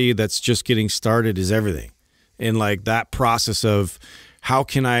somebody that's just getting started is everything. And like that process of how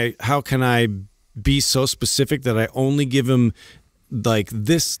can I be so specific that I only give them like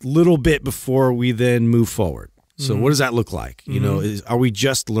this little bit before we then move forward. So what does that look like? Are we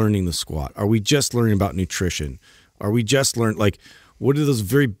just learning the squat? Are we just learning about nutrition? Are we just what do those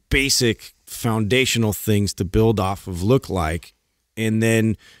very basic foundational things to build off of look like? And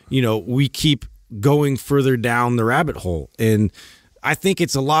then, we keep going further down the rabbit hole. And I think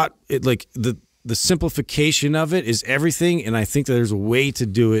it's a lot the simplification of it is everything. And I think that there's a way to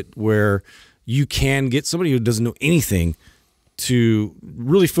do it where you can get somebody who doesn't know anything to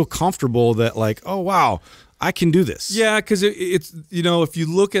really feel comfortable that like, oh, wow, I can do this. Yeah, because it's if you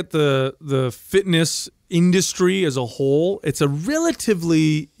look at the fitness industry as a whole, it's a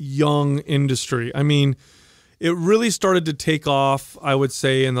relatively young industry. I mean, it really started to take off, I would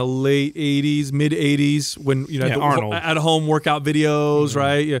say, in the late 80s, mid 80s when Arnold at-home workout videos,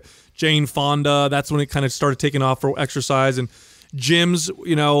 right? Yeah, Jane Fonda. That's when it kind of started taking off for exercise, and gyms,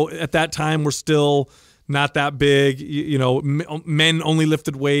 at that time were still not that big. Men only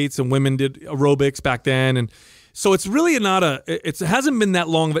lifted weights and women did aerobics back then. And so it's really it hasn't been that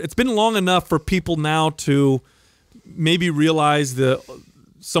long, but it's been long enough for people now to maybe realize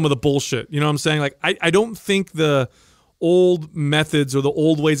some of the bullshit. You know what I'm saying? Like, I don't think the old methods or the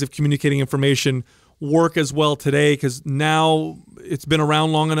old ways of communicating information work as well today, because now it's been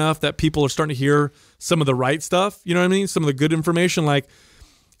around long enough that people are starting to hear some of the right stuff. You know what I mean? Some of the good information. Like,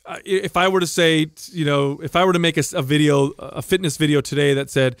 if I were to say, if I were to make a fitness video today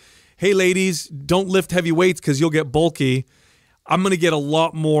that said, hey, ladies, don't lift heavy weights because you'll get bulky, I'm going to get a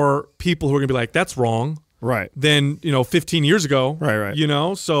lot more people who are going to be like, that's wrong. Right. Than, 15 years ago. Right.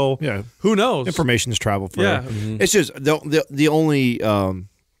 So who knows? Information's travel for Yeah. It's just the only,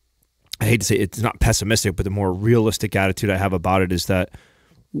 I hate to say it's not pessimistic, but the more realistic attitude I have about it is that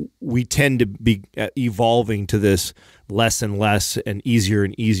we tend to be evolving to this less and less and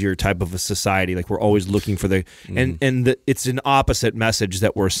easier type of a society. Like we're always looking for it's an opposite message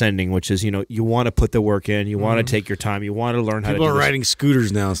that we're sending, which is, you want to put the work in, you want to take your time, you want to learn how to do People are this. riding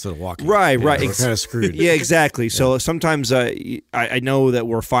scooters now instead of walking. Right. We're kind of screwed. Yeah, exactly. So sometimes I know that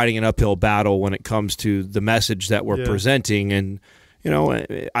we're fighting an uphill battle when it comes to the message that we're presenting, and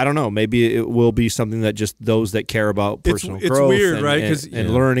I don't know. Maybe it will be something that just those that care about personal growth. It's weird, right?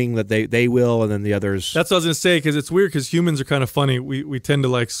 And learning that they will, and then the others. That's what I was going to say, because it's weird because humans are kind of funny. We tend to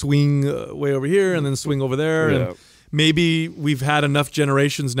like swing way over here and then swing over there. Yeah. And maybe we've had enough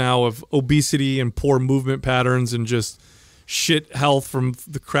generations now of obesity and poor movement patterns and just shit health from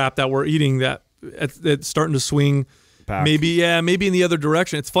the crap that we're eating that it's starting to swing. Back. Maybe in the other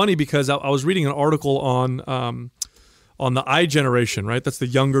direction. It's funny because I was reading an article on the I generation, right? That's the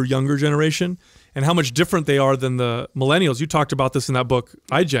younger generation, and how much different they are than the millennials. You talked about this in that book,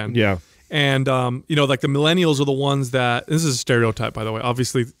 iGen. Yeah. And, like the millennials are the ones that, this is a stereotype, by the way.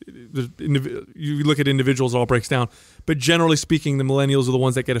 Obviously, you look at individuals, it all breaks down. But generally speaking, the millennials are the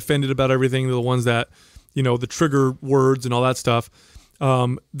ones that get offended about everything. They're the ones that, the trigger words and all that stuff.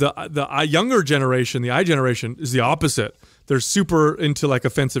 The younger generation, the I generation, is the opposite. They're super into like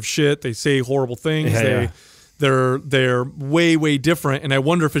offensive shit. They say horrible things. They're way different, and I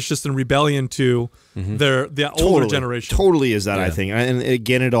wonder if it's just in rebellion to the older generation. Totally is that, I think. And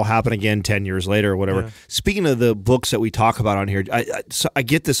again, it'll happen again 10 years later or whatever. Yeah. Speaking of the books that we talk about on here, I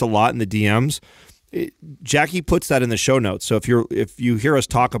get this a lot in the DMs. Jackie puts that in the show notes. So if you hear us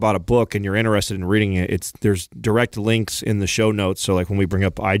talk about a book and you're interested in reading it, there's direct links in the show notes. So like when we bring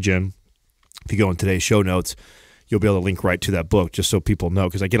up iGen, if you go in today's show notes, you'll be able to link right to that book just so people know,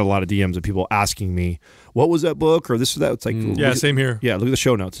 because I get a lot of DMs of people asking me, what was that book or this or that? It's like, same here. Yeah, look at the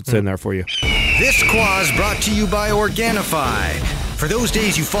show notes. It's in there for you. This Quaz brought to you by Organifi. For those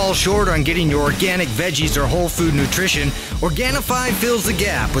days you fall short on getting your organic veggies or whole food nutrition, Organifi fills the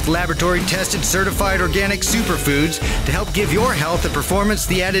gap with laboratory-tested certified organic superfoods to help give your health and performance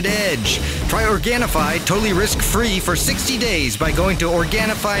the added edge. Try Organifi totally risk-free for 60 days by going to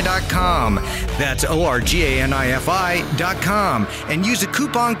Organifi.com. That's ORGANIFI.com. And use the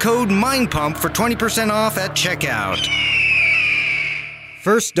coupon code MINDPUMP for 20% off at checkout.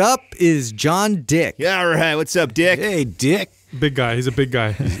 First up is John Dick. Yeah, all right. What's up, Dick? Hey, Dick. Big guy. He's a big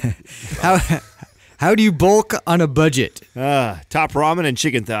guy. How do you bulk on a budget? Top ramen and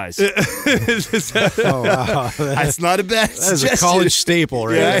chicken thighs. Oh, wow. That's not a bad That is a suggestion. college staple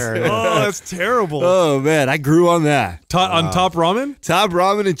right there. Oh, that's terrible. Oh, man. I grew on that. On Top Ramen? Top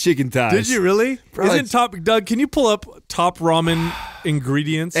ramen and chicken thighs. Did you really? Bro, Isn't Doug, can you pull up Top Ramen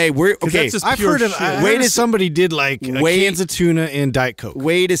ingredients? Hey, we're 'Cause okay. That's just I've pure heard of. shit. I heard somebody did like cans of tuna and Diet Coke.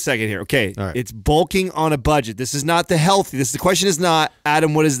 Wait a second here. Okay. All right. It's bulking on a budget. This is not the healthy. The question is not,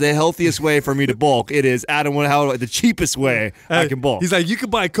 Adam, what is the healthiest way for me to bulk? It is, Adam, how the cheapest way I can bulk. He's like, you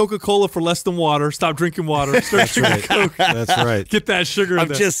could buy Coca-Cola for less than water. Stop drinking water. Start drinking Coke. That's right. Get that sugar in I'm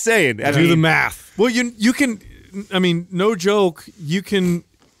there. just saying. Do the math. Well, you can. I mean, no joke. You can,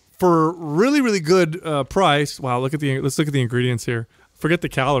 for really good price. Wow, let's look at the ingredients here. Forget the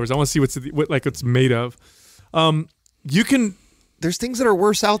calories. I want to see what it's made of. You can. There's things that are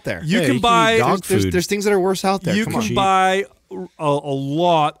worse out there. You Yeah, can you can buy. eat dog food. There's things that are worse out there. You Come can on. buy a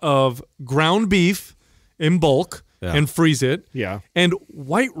lot of ground beef in bulk and freeze it. Yeah. And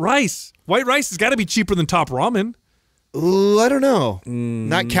white rice. White rice has got to be cheaper than Top Ramen. Ooh, I don't know.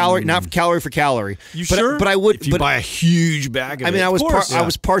 Not calorie for calorie. You but, sure? But I would. If you but buy a huge bag of I mean, it. I was course. I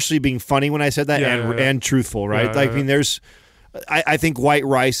was partially being funny when I said that, Yeah, and truthful, right? Yeah, like, yeah. I mean, there's. I think white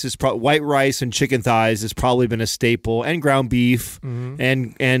rice and chicken thighs has probably been a staple, and ground beef,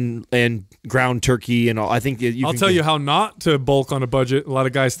 and ground turkey, and all. I think I'll tell you how not to bulk on a budget. A lot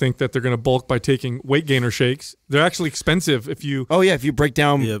of guys think that they're going to bulk by taking weight gainer shakes. They're actually expensive if you Oh yeah, if you break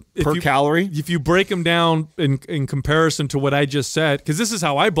down per calorie. If you break them down in comparison to what I just said, because this is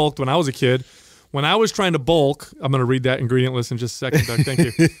how I bulked when I was a kid. When I was trying to bulk, I'm going to read that ingredient list in just a second, Doug. Thank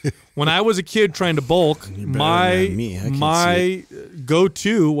you. When I was a kid trying to bulk, my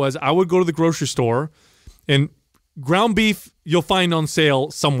go-to was I would go to the grocery store, and ground beef you'll find on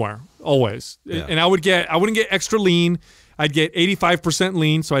sale somewhere, always. Yeah. And I wouldn't get extra lean. I'd get 85%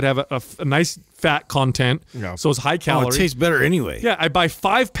 lean, so I'd have a nice fat content. Yeah. So it's high Oh, calorie. it tastes better anyway. Yeah, I'd buy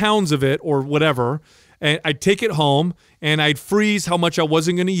 5 pounds of it or whatever, and I'd take it home, and I'd freeze how much I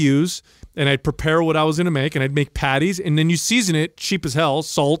wasn't going to use, and I'd prepare what I was going to make, and I'd make patties, and then you season it cheap as hell,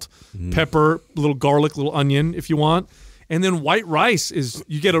 salt, pepper, little garlic, little onion if you want. And then white rice is,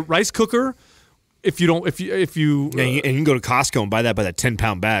 you get a rice cooker. If you And you can go to Costco and buy that by that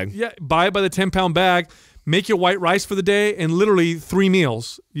 10-pound bag. buy it by the 10-pound bag, make your white rice for the day, and literally 3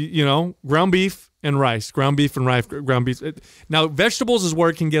 meals. You know, ground beef and rice, ground beef and rice, ground beef. Now, vegetables is where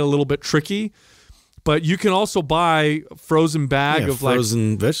it can get a little bit tricky, but you can also buy a frozen bag of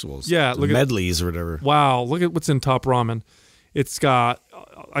frozen vegetables. Yeah, look medleys or whatever. Wow, look at what's in Top Ramen. It's got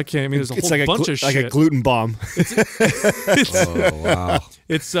there's a whole bunch of shit. Like a gluten bomb. Oh, wow.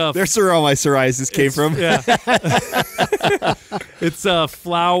 It's There's where all my psoriasis came from. Yeah. It's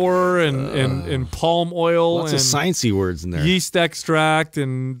flour and palm oil Lots and of sciencey words in there. yeast extract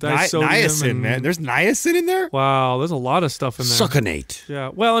and disodium. Niacin, man. There's niacin in there? Wow, there's a lot of stuff in there. Succinate.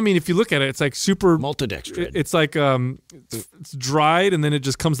 Yeah. Well, I mean, if you look at it, it's like super Maltodextrin. It's like it's dried and then it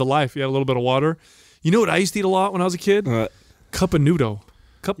just comes to life. You add a little bit of water. You know what I used to eat a lot when I was a kid? Cup of noodle.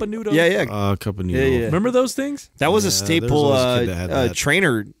 Cup of noodle. Yeah. Cup of noodle. Yeah. Remember those things? That was a staple always a kid that had that.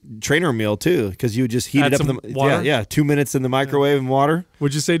 trainer meal too, because you would just heat Add it up some in the water? Yeah, 2 minutes in the microwave and water.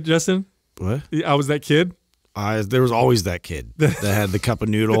 Would you say, Justin? What? I was that kid. There was always that kid that had the cup of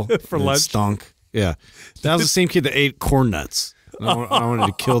noodle For and it lunch? stunk. Yeah. That was the same kid that ate corn nuts. And I wanted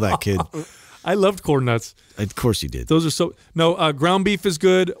to kill that kid. I loved corn nuts. Of course you did. Those are so ground beef is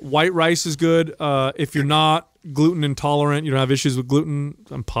good. White rice is good. If you're not gluten intolerant, you don't have issues with gluten.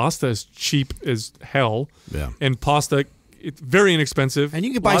 And pasta is cheap as hell. Yeah. And pasta, it's very inexpensive. And you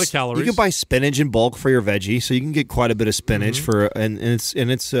can a buy lot of calories. You can buy spinach in bulk for your veggie, so you can get quite a bit of spinach and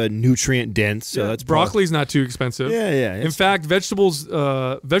it's nutrient dense. So that's broccoli's not too expensive. Yeah. In fact, vegetables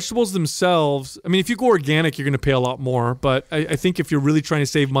themselves. I mean, if you go organic, you're going to pay a lot more. But I think if you're really trying to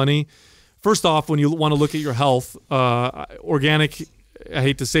save money, first off, when you want to look at your health, organic, I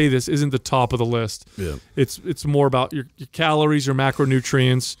hate to say this, isn't the top of the list. Yeah. It's more about your calories, your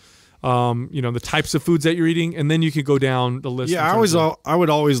macronutrients, the types of foods that you're eating, and then you can go down the list. Yeah, I would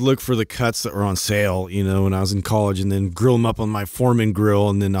always look for the cuts that were on sale, when I was in college, and then grill them up on my Foreman grill,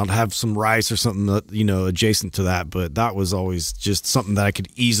 and then I'd have some rice or something, adjacent to that. But that was always just something that I could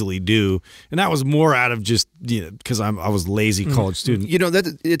easily do, and that was more out of just because I was a lazy college student.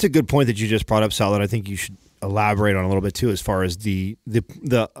 It's a good point that you just brought up, Sal, that I think you should elaborate on a little bit too, as far as the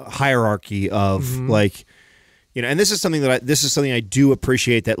hierarchy of and this is something I do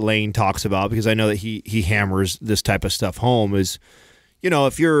appreciate that Lane talks about, because I know that he hammers this type of stuff home. Is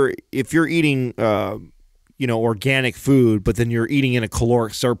if you're eating organic food, but then you're eating in a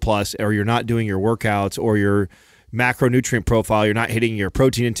caloric surplus, or you're not doing your workouts, or your macronutrient profile, you're not hitting your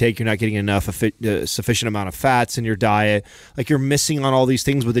protein intake, you're not getting enough sufficient amount of fats in your diet, like you're missing on all these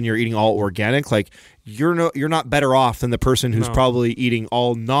things, but then you're eating all organic, like you're not better off than the person who's probably eating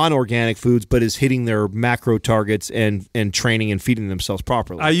all non-organic foods but is hitting their macro targets and training and feeding themselves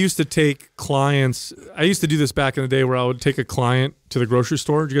properly. I used to take clients. I used to do this back in the day, where I would take a client to the grocery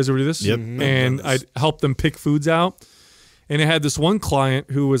store. Did you guys ever do this? Yep. And I'd help them pick foods out. And I had this one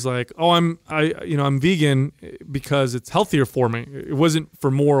client who was like, "Oh, I'm vegan because it's healthier for me. It wasn't for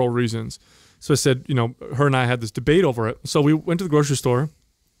moral reasons." So I said, her and I had this debate over it. So we went to the grocery store,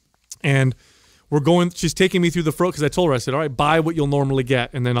 and she's taking me through the because I told her, I said, "All right, buy what you'll normally get,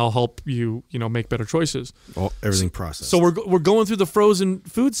 and then I'll help you, make better choices." Everything processed. So we're going through the frozen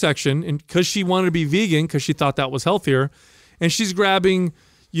food section, and because she wanted to be vegan, because she thought that was healthier, and she's grabbing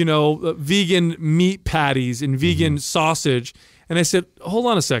vegan meat patties and vegan sausage. And I said, hold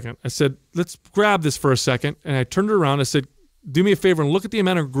on a second. I said, let's grab this for a second. And I turned it around. I said, do me a favor and look at the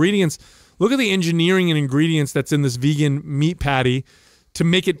amount of ingredients. Look at the engineering and ingredients that's in this vegan meat patty to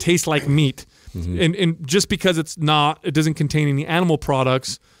make it taste like meat. And just because it doesn't contain any animal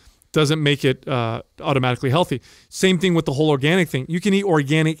products, doesn't make it automatically healthy. Same thing with the whole organic thing. You can eat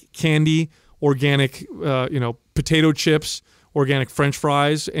organic candy, organic potato chips, organic French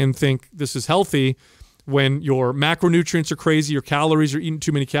fries, and think this is healthy, when your macronutrients are crazy, your calories are eating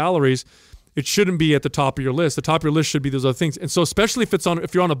too many calories. It shouldn't be at the top of your list. The top of your list should be those other things. And so especially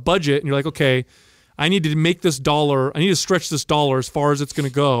if you're on a budget and you're like, okay, I need to make this dollar, I need to stretch this dollar as far as it's going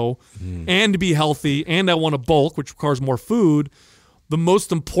to go, and to be healthy, and I want to bulk, which requires more food, the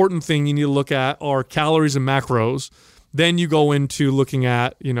most important thing you need to look at are calories and macros. Then you go into looking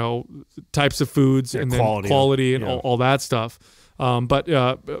at, types of foods and then quality and all that stuff. But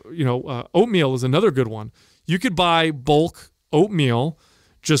oatmeal is another good one. You could buy bulk oatmeal,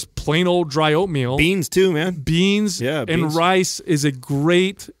 just plain old dry oatmeal. Beans too, man. Beans and rice is a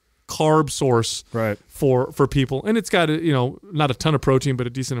great carb source for people. And it's got, not a ton of protein, but a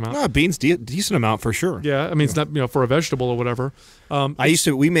decent amount. No, beans, decent amount for sure. Yeah, I mean, it's not, for a vegetable or whatever.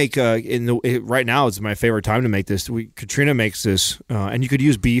 We make, right now it's my favorite time to make this. Katrina makes this, and you could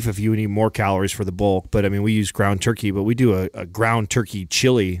use beef if you need more calories for the bulk, but I mean, we use ground turkey, but we do a ground turkey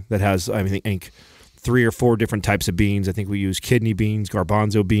chili that has, I think, 3 or 4 different types of beans. I think we use kidney beans,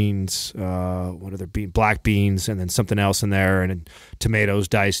 garbanzo beans, what other bean? Black beans, and then something else in there, and then tomatoes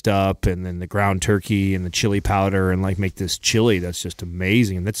diced up, and then the ground turkey and the chili powder, and like make this chili that's just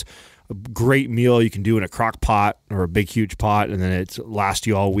amazing. And that's a great meal you can do in a crock pot or a big huge pot, and then it lasts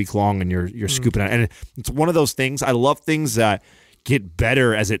you all week long, and you're scooping it. And it's one of those things. I love things that get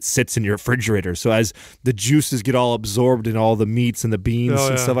better as it sits in your refrigerator. So as the juices get all absorbed in all the meats and the beans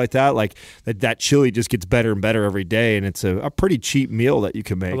and stuff like that, like that chili just gets better and better every day, and it's a pretty cheap meal that you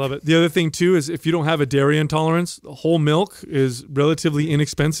can make. I love it. The other thing too is if you don't have a dairy intolerance, whole milk is relatively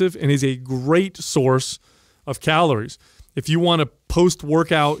inexpensive and is a great source of calories. If you want a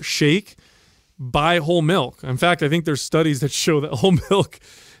post-workout shake, buy whole milk. In fact, I think there's studies that show that whole milk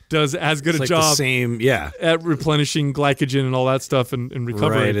does as good a job at replenishing glycogen and all that stuff and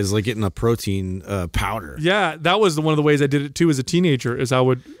recovery. Right, as like getting a protein powder. Yeah, that was one of the ways I did it too as a teenager. Is I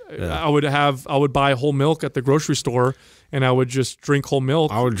would buy whole milk at the grocery store, and I would just drink whole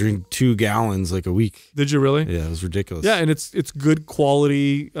milk. I would drink 2 gallons like a week. Did you really? Yeah, it was ridiculous. Yeah, and it's good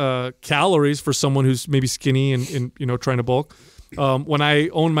quality calories for someone who's maybe skinny and trying to bulk. When I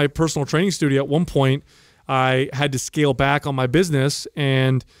owned my personal training studio, at one point I had to scale back on my business,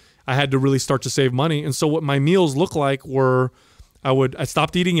 and I had to really start to save money. And so what my meals look like were, I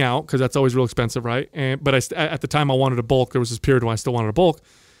stopped eating out because that's always real expensive, right? But at the time I wanted to bulk. There was this period when I still wanted to bulk,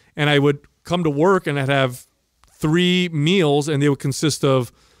 and I would come to work and I'd have 3 meals, and they would consist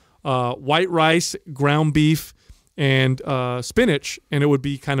of white rice, ground beef, and spinach, and it would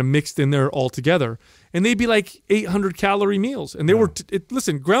be kind of mixed in there all together. And they'd be like 800-calorie meals. And they were,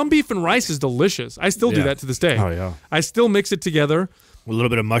 listen, ground beef and rice is delicious. I still do that to this day. Oh, yeah. I still mix it together. With a little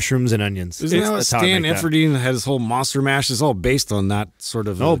bit of mushrooms and onions. Isn't that what Stan Efferdine had his whole monster mash? It's all based on that sort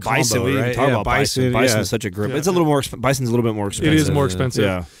of bison. Combo, We didn't right? talk about bison. Bison's such a grip. Yeah. It's a little more. Bison's a little bit more expensive. It is more expensive.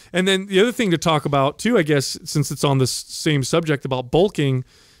 Yeah. And then the other thing to talk about too, I guess, since it's on this same subject about bulking,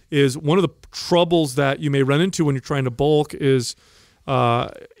 is one of the troubles that you may run into when you're trying to bulk is,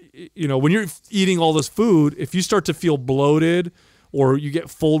 when you're eating all this food, if you start to feel bloated or you get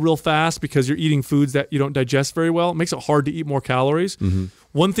full real fast because you're eating foods that you don't digest very well, it makes it hard to eat more calories. Mm-hmm.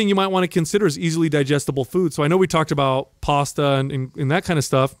 One thing you might want to consider is easily digestible food. So I know we talked about pasta and that kind of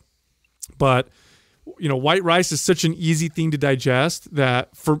stuff, but white rice is such an easy thing to digest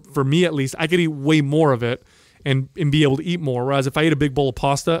that for me at least, I could eat way more of it and be able to eat more. Whereas if I ate a big bowl of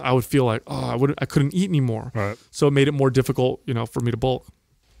pasta, I would feel like, I couldn't eat anymore. Right. So it made it more difficult, for me to bulk.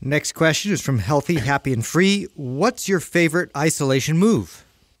 Next question is from Healthy, Happy, and Free. What's your favorite isolation move?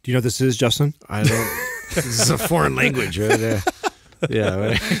 Do you know what this is, Justin? I don't. This is a foreign language, right?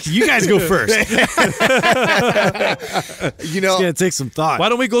 Yeah, you guys go first. It's gonna take some thought. Why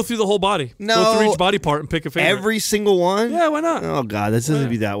don't we go through the whole body? Go through each body part and pick a favorite. Every single one? Yeah, why not? Oh God, this doesn't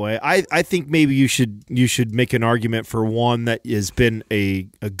be that way. I think maybe you should make an argument for one that has been a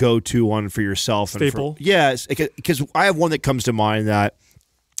go-to one for yourself. Staple. Yes, because I have one that comes to mind that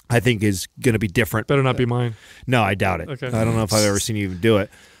I think is going to be different. Better not be mine. No, I doubt it. Okay. I don't know if I've ever seen you even do it.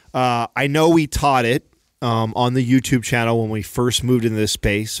 I know we taught it on the YouTube channel when we first moved into this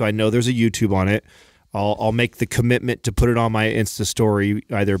space, so I know there's a YouTube on it. I'll make the commitment to put it on my Insta story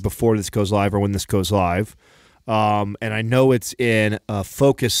either before this goes live or when this goes live. And I know it's in a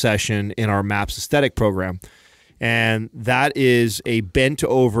focus session in our MAPS aesthetic program. And that is a bent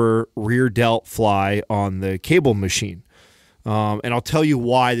over rear delt fly on the cable machine. And I'll tell you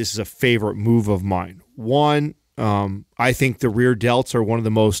why this is a favorite move of mine. One, I think the rear delts are one of the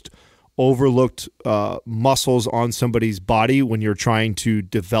most overlooked muscles on somebody's body when you're trying to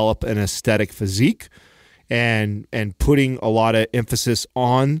develop an aesthetic physique, and putting a lot of emphasis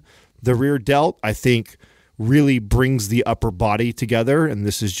on the rear delt, I think really brings the upper body together. And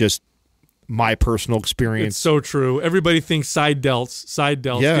this is just my personal experience. It's so true. Everybody thinks side delts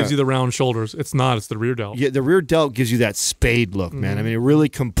gives you the round shoulders. It's not. It's the rear delt. Yeah, the rear delt gives you that spade look, man. I mean, it really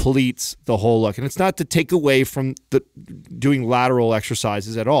completes the whole look. And it's not to take away from doing lateral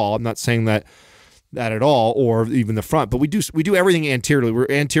exercises at all. I'm not saying that at all, or even the front. But we do everything anteriorly. We're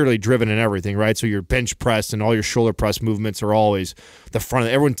anteriorly driven in everything, right? So your bench press and all your shoulder press movements are always the front.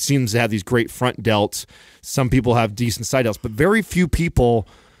 Everyone seems to have these great front delts. Some people have decent side delts, but very few people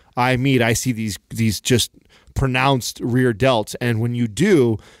I see these just pronounced rear delts, and when you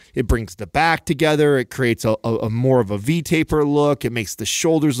do, it brings the back together. It creates a more of a V-taper look. It makes the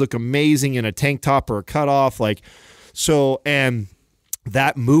shoulders look amazing in a tank top or a cutoff, and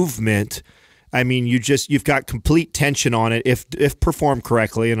that movement. I mean, you've got complete tension on it if performed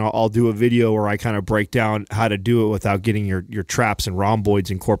correctly, and I'll do a video where I kind of break down how to do it without getting your traps and rhomboids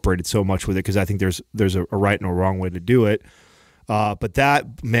incorporated so much with it, because I think there's a right and a wrong way to do it. But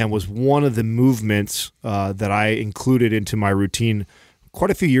that, man, was one of the movements that I included into my routine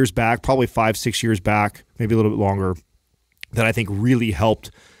quite a few years back, probably 5-6 years back, maybe a little bit longer, that I think really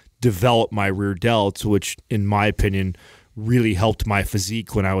helped develop my rear delts, which in my opinion really helped my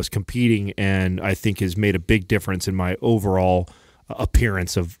physique when I was competing, and I think has made a big difference in my overall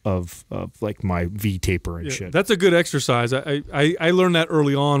appearance of like my V taper and shit. That's a good exercise. I learned that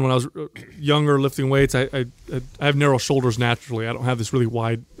early on when I was younger lifting weights. I have narrow shoulders naturally. I don't have this really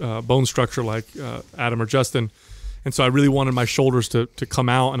wide bone structure like Adam or Justin, and so I really wanted my shoulders to come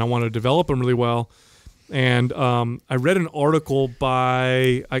out, and I wanted to develop them really well. And I read an article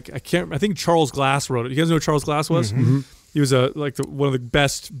by I think Charles Glass wrote it. You guys know who Charles Glass was? Mm-hmm. He was one of the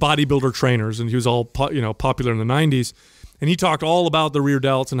best bodybuilder trainers, and he was all popular in the 90s. And he talked all about the rear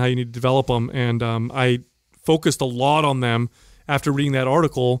delts and how you need to develop them. And I focused a lot on them after reading that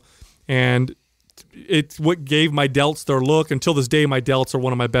article, and it's what gave my delts their look. Until this day, my delts are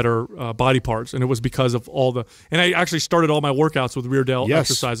one of my better body parts, and it was because of all the. And I actually started all my workouts with rear delt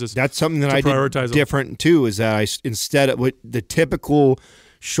exercises. That's something that I did different too. Is that instead of what the typical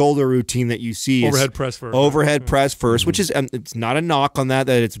shoulder routine that you see overhead press first, which is it's not a knock on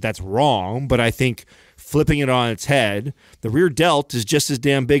that's wrong, but I think flipping it on its head, the rear delt is just as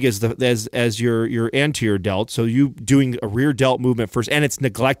damn big as your anterior delt. So you doing a rear delt movement first, and it's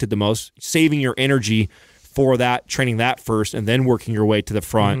neglected the most, saving your energy for that, training that first, and then working your way to the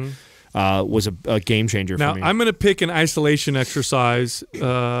front was a game changer for me. Now I'm going to pick an isolation exercise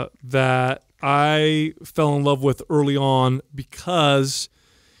that I fell in love with early on because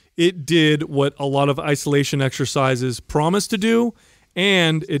it did what a lot of isolation exercises promise to do,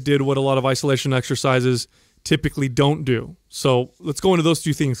 and it did what a lot of isolation exercises typically don't do. So let's go into those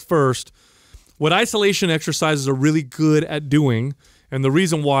two things first. What isolation exercises are really good at doing, and the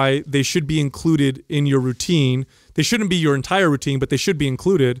reason why they should be included in your routine, they shouldn't be your entire routine, but they should be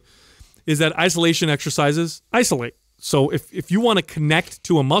included, is that isolation exercises isolate. So if you want to connect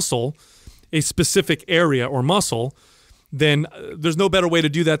to a muscle, a specific area or muscle, then there's no better way to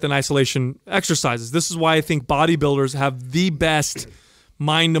do that than isolation exercises. This is why I think bodybuilders have the best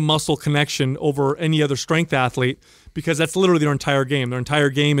mind-to-muscle connection over any other strength athlete, because that's literally their entire game. Their entire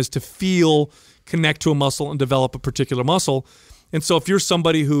game is to feel, connect to a muscle, and develop a particular muscle. And so if you're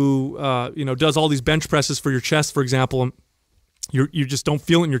somebody who does all these bench presses for your chest, for example, and you just don't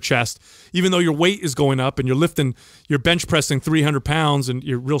feel it in your chest, even though your weight is going up and you're bench pressing 300 pounds and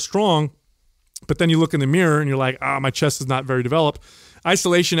you're real strong, but then you look in the mirror and you're like, my chest is not very developed.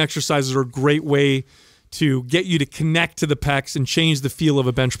 Isolation exercises are a great way to get you to connect to the pecs and change the feel of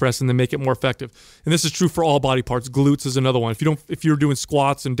a bench press and then make it more effective. And this is true for all body parts. Glutes is another one. If you're doing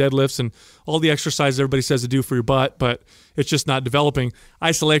squats and deadlifts and all the exercises everybody says to do for your butt, but it's just not developing,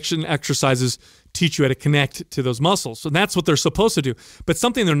 isolation exercises teach you how to connect to those muscles. So that's what they're supposed to do. But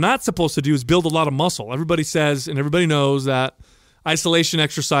something they're not supposed to do is build a lot of muscle. Everybody says and everybody knows that isolation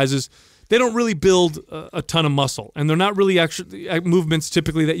exercises, they don't really build a ton of muscle, and they're not really actually movements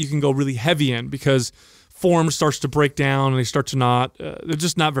typically that you can go really heavy in, because form starts to break down and they start to they're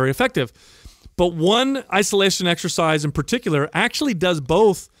just not very effective. But one isolation exercise in particular actually does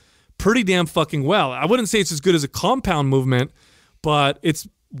both pretty damn fucking well. I wouldn't say it's as good as a compound movement, but it's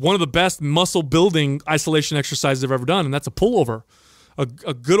one of the best muscle building isolation exercises I've ever done, and that's a pullover. A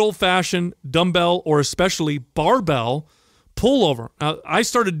good old fashioned dumbbell or especially barbell pullover. Now, I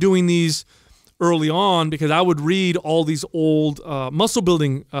started doing these early on because I would read all these old muscle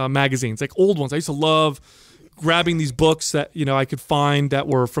building magazines, like old ones. I used to love grabbing these books that I could find that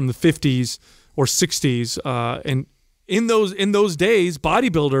were from the 50s or 60s, and in those days,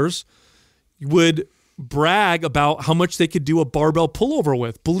 bodybuilders would brag about how much they could do a barbell pullover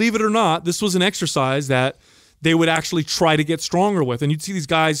with. Believe it or not, this was an exercise that they would actually try to get stronger with, and you'd see these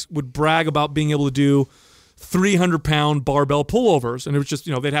guys would brag about being able to do 300-pound barbell pullovers, and it was just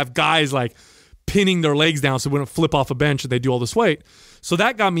they'd have guys like pinning their legs down so they wouldn't flip off a bench, and they do all this weight. So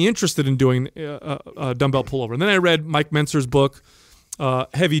that got me interested in doing a dumbbell pullover. And then I read Mike Mentzer's book,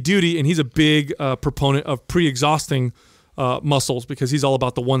 Heavy Duty, and he's a big proponent of pre-exhausting muscles, because he's all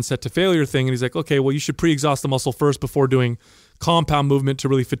about the one set to failure thing. And he's like, okay, well, you should pre-exhaust the muscle first before doing compound movement to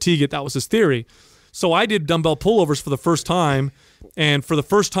really fatigue it. That was his theory. So I did dumbbell pullovers for the first time, and for the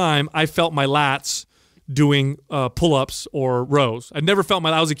first time, I felt my lats doing pull-ups or rows. I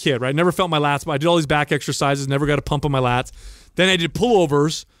was a kid, right? I never felt my lats, but I did all these back exercises, never got a pump on my lats. Then I did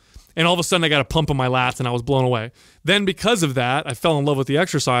pullovers, and all of a sudden I got a pump on my lats, and I was blown away. Then because of that, I fell in love with the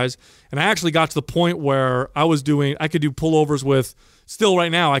exercise, and I actually got to the point where I could do pullovers with, still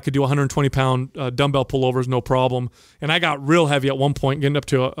right now, I could do 120-pound dumbbell pullovers, no problem. And I got real heavy at one point, getting up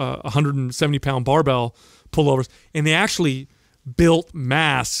to 170-pound barbell pullovers, and they actually built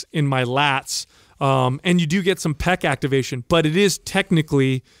mass in my lats. And you do get some pec activation, but it is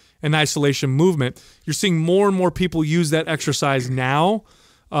technically an isolation movement. You're seeing more and more people use that exercise now.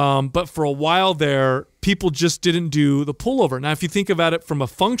 But for a while there, people just didn't do the pullover. Now, if you think about it from a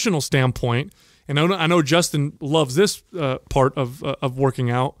functional standpoint, and I know Justin loves this part of working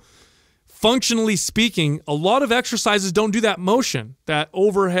out, functionally speaking, a lot of exercises don't do that motion, that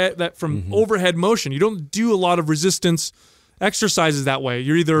overhead motion. You don't do a lot of resistance exercises that way.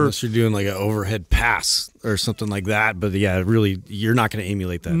 You're either unless you're doing like an overhead pass or something like that, but yeah, really, you're not going to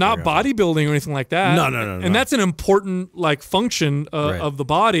emulate that. Not bodybuilding or anything like that. No. And that's an important like function of the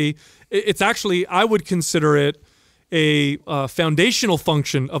body. It's actually, I would consider it a foundational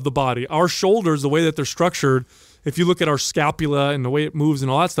function of the body. Our shoulders, the way that they're structured, if you look at our scapula and the way it moves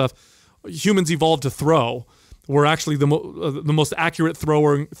and all that stuff, humans evolved to throw. We're actually the most accurate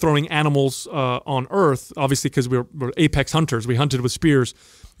throwing animals on Earth, obviously because we're apex hunters. We hunted with spears.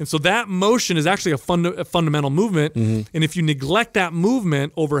 And so that motion is actually a fundamental movement. Mm-hmm. And if you neglect that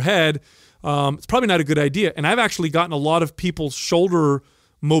movement overhead, it's probably not a good idea. And I've actually gotten a lot of people's shoulder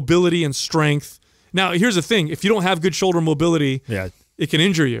mobility and strength. Now, here's the thing. If you don't have good shoulder mobility, it can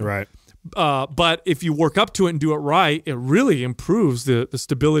injure you. Right. But if you work up to it and do it right, it really improves the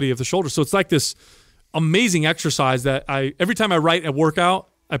stability of the shoulder. So it's like this amazing exercise that every time I write a workout,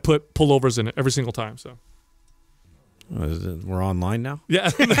 I put pullovers in it every single time. So we're online now. Yeah.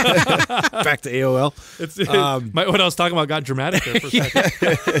 Back to AOL. What I was talking about got dramatic there for a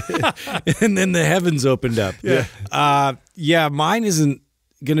second. And then the heavens opened up. Yeah. Mine isn't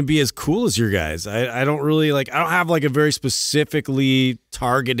going to be as cool as your guys. I don't really I don't have like a very specifically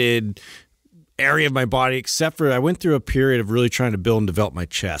targeted area of my body, except for I went through a period of really trying to build and develop my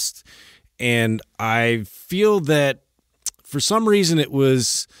chest. And I feel that for some reason it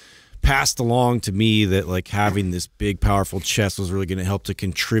was passed along to me that like having this big, powerful chest was really going to help to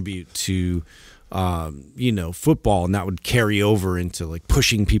contribute to, football, and that would carry over into like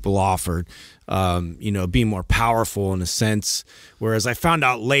pushing people off or, being more powerful in a sense. Whereas I found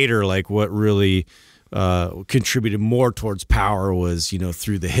out later, like what really contributed more towards power was,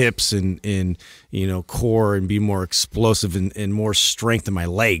 through the hips and core and be more explosive and more strength in my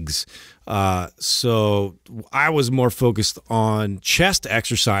legs. So I was more focused on chest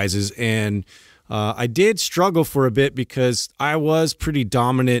exercises, and I did struggle for a bit because I was pretty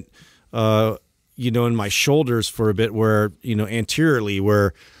dominant, in my shoulders for a bit where, anteriorly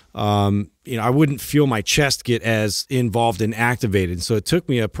where, I wouldn't feel my chest get as involved and activated. So it took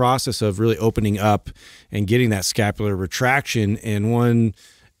me a process of really opening up and getting that scapular retraction. And one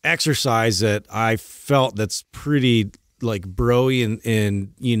exercise that I felt that's pretty like broy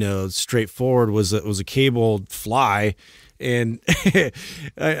and straightforward was a cable fly. And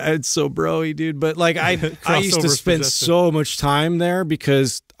it's so broy, dude. But like I used to spend so much time there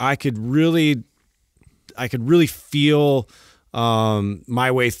because I could really feel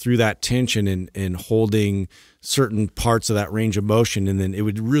my way through that tension and holding certain parts of that range of motion, and then it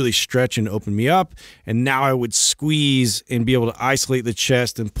would really stretch and open me up, and now I would squeeze and be able to isolate the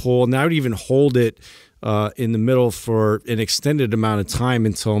chest and pull, and I would even hold it in the middle for an extended amount of time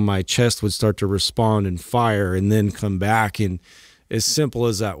until my chest would start to respond and fire and then come back. And as simple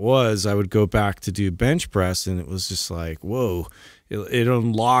as that was, I would go back to do bench press, and it was just like, whoa, it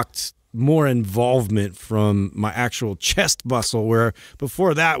unlocked more involvement from my actual chest muscle, where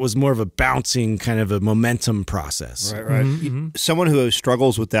before that was more of a bouncing kind of a momentum process. Right. Mm-hmm. Someone who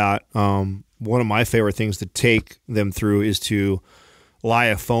struggles with that, one of my favorite things to take them through is to lie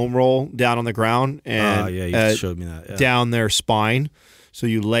a foam roll down on the ground and you showed me that. Yeah. Down their spine. So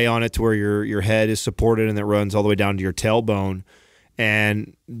you lay on it to where your head is supported, and it runs all the way down to your tailbone.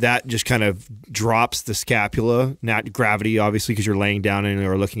 And that just kind of drops the scapula, not gravity, obviously, because you're laying down and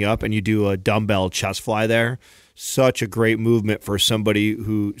you're looking up, and you do a dumbbell chest fly there. Such a great movement for somebody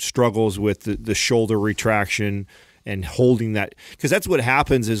who struggles with the shoulder retraction and holding that. Because that's what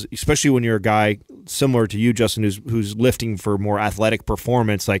happens is, especially when you're a guy similar to you, Justin, who's lifting for more athletic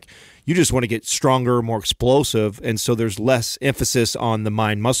performance, like you just want to get stronger, more explosive. And so there's less emphasis on the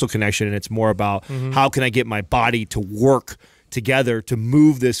mind-muscle connection, and it's more about how can I get my body to work together to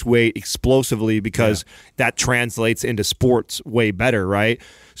move this weight explosively, because that translates into sports way better, right?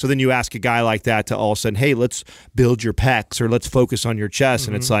 So then you ask a guy like that to all of a sudden, hey, let's build your pecs or let's focus on your chest.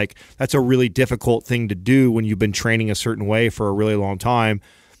 And it's like, that's a really difficult thing to do when you've been training a certain way for a really long time.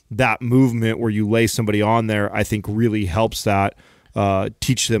 That movement where you lay somebody on there, I think really helps that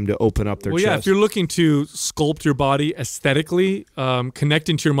teach them to open up their chest. Well, yeah, if you're looking to sculpt your body aesthetically,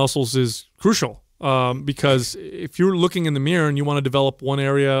 connecting to your muscles is crucial. Because if you're looking in the mirror and you want to develop one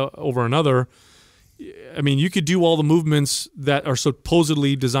area over another, I mean, you could do all the movements that are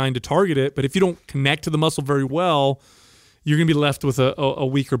supposedly designed to target it, but if you don't connect to the muscle very well, you're going to be left with a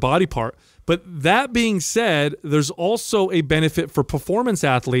weaker body part. But that being said, there's also a benefit for performance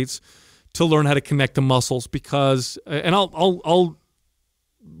athletes to learn how to connect the muscles because, and I'll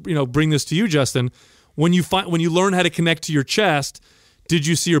bring this to you, Justin. When you learn how to connect to your chest, did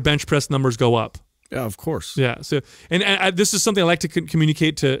you see your bench press numbers go up? Yeah, of course. Yeah. So, and this is something I like to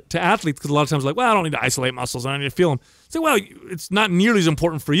communicate to athletes because a lot of times, like, well, I don't need to isolate muscles. I don't need to feel them. It's like, well, it's not nearly as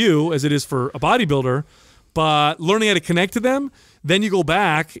important for you as it is for a bodybuilder. But learning how to connect to them, then you go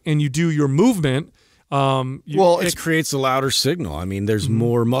back and you do your movement. It creates a louder signal. I mean, there's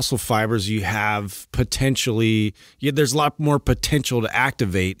more muscle fibers you have potentially. Yeah, there's a lot more potential to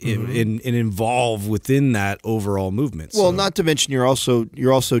activate and involve within that overall movement. Well, not to mention you're also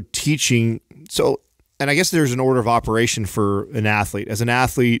teaching. So, and I guess there's an order of operation for an athlete. As an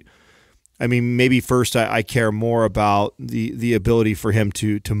athlete, I mean, maybe first I care more about the ability for him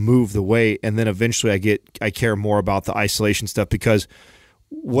to move the weight, and then eventually I care more about the isolation stuff because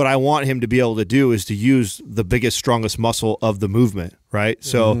what I want him to be able to do is to use the biggest, strongest muscle of the movement, right?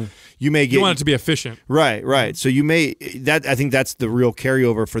 So you want it to be efficient. Right. So I think that's the real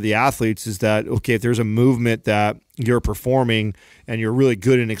carryover for the athletes is that, okay, if there's a movement that you're performing and you're really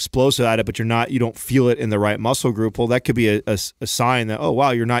good and explosive at it, but you don't feel it in the right muscle group, well, that could be a sign that, oh,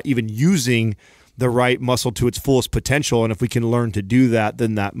 wow, you're not even using the right muscle to its fullest potential. And if we can learn to do that,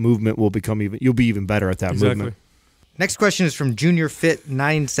 then that movement will you'll be even better at that movement. Next question is from Junior Fit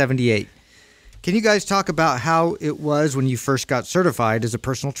 978. Can you guys talk about how it was when you first got certified as a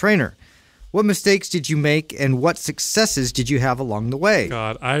personal trainer? What mistakes did you make and what successes did you have along the way?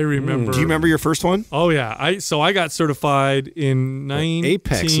 God, I remember. Do you remember your first one? Oh, yeah. I got certified in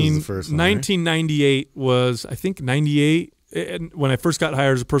Apex was the first one, 1998 right? was, I think, 98. When I first got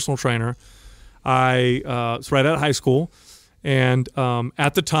hired as a personal trainer, I was right out of high school. And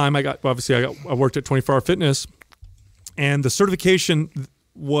at the time, I worked at 24 Hour Fitness. And the certification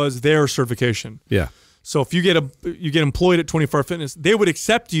was their certification. Yeah. So if you get employed at 24 Hour Fitness, they would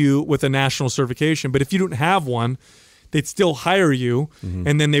accept you with a national certification. But if you don't have one, they'd still hire you,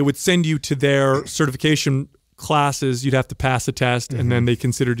 and then they would send you to their certification classes. You'd have to pass a test, and then they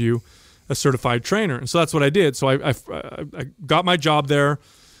considered you a certified trainer. And so that's what I did. So I got my job there.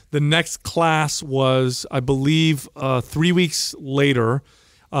 The next class was, I believe, 3 weeks later.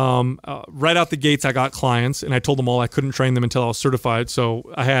 Right out the gates, I got clients, and I told them all I couldn't train them until I was certified.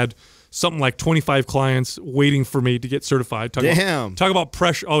 So I had something like 25 clients waiting for me to get certified. Talk about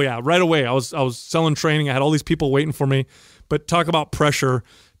pressure. Oh yeah, right away. I was selling training. I had all these people waiting for me. But talk about pressure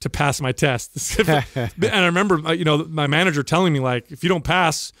to pass my test. And I remember, my manager telling me, like, if you don't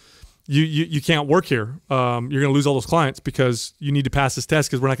pass, you can't work here. You're going to lose all those clients because you need to pass this test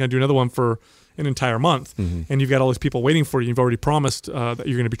because we're not going to do another one for an entire month. And you've got all these people waiting for you. You've already promised that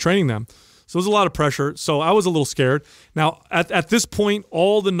you're going to be training them. So there's a lot of pressure. So I was a little scared. Now, at this point,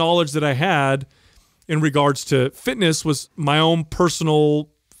 all the knowledge that I had in regards to fitness was my own personal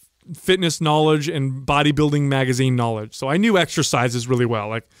fitness knowledge and bodybuilding magazine knowledge. So I knew exercises really well.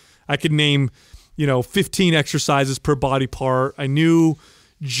 Like I could name, 15 exercises per body part. I knew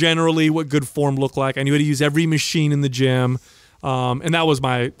generally what good form looked like. I knew how to use every machine in the gym. And that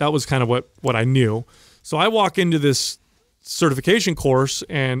was kind of what I knew. So I walk into this certification course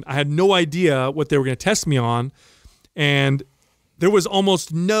and I had no idea what they were going to test me on. And there was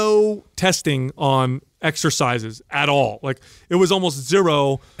almost no testing on exercises at all. Like it was almost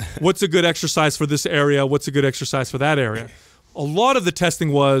zero. What's a good exercise for this area? What's a good exercise for that area? A lot of the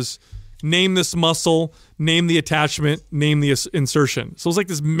testing was name this muscle, name the attachment, name the insertion. So it was like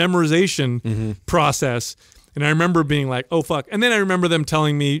this memorization process. And I remember being like, oh, fuck. And then I remember them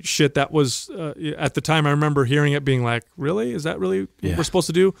telling me shit that was, at the time, I remember hearing it being like, really? Is that really what we're supposed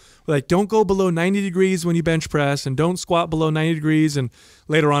to do? Like, don't go below 90 degrees when you bench press and don't squat below 90 degrees. And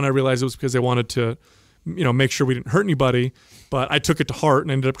later on, I realized it was because they wanted to, make sure we didn't hurt anybody. But I took it to heart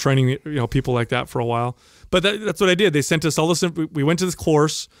and ended up training, people like that for a while. But that's what I did. They sent us all this. We went to this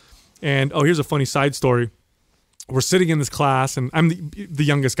course. And, here's a funny side story. We're sitting in this class, and I'm the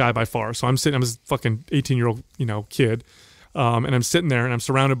youngest guy by far. So I'm a fucking 18-year-old, kid. And I'm sitting there, and I'm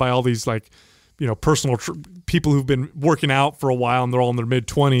surrounded by all these, personal people who've been working out for a while, and they're all in their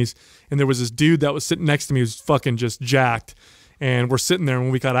mid-20s. And there was this dude that was sitting next to me who's fucking just jacked. And we're sitting there, and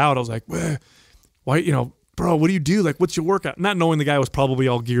when we got out, I was like, why, bro, what do you do? Like, what's your workout? Not knowing the guy was probably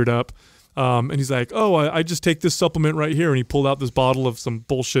all geared up. And he's like, I just take this supplement right here. And he pulled out this bottle of some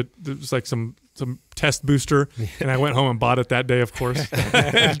bullshit. It was like some some test booster, and I went home and bought it that day. Of course,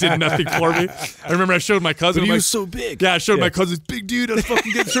 it did nothing for me. I remember I showed my cousin. But he I'm was so big. Yeah, I showed my cousin, big dude, I was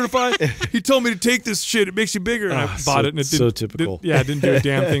fucking getting certified. He told me to take this shit. It makes you bigger. And I bought it, and it didn't. So typical. It didn't do a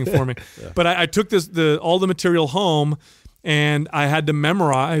damn thing for me. But I took all the material home, and I had to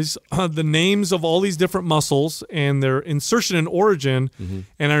memorize the names of all these different muscles and their insertion and origin.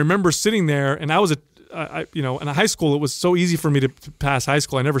 And I remember sitting there, and I was in a high school, it was so easy for me to pass high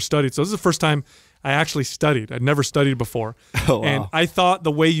school. I never studied. So this is the first time I actually studied. I'd never studied before. Oh, wow. And I thought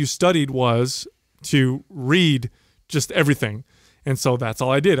the way you studied was to read just everything. And so that's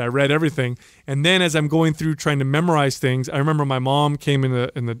all I did. I read everything. And then as I'm going through trying to memorize things, I remember my mom came in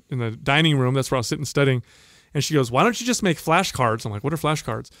the dining room. That's where I was sitting studying. And she goes, "Why don't you just make flashcards?" I'm like, "What are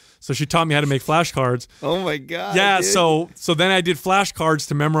flashcards?" So she taught me how to make flashcards. Oh my God. Yeah, dude. so then I did flashcards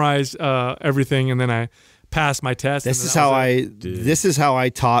to memorize everything, and then I passed my test. This is how I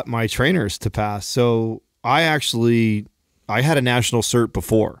taught my trainers to pass. So I had a national cert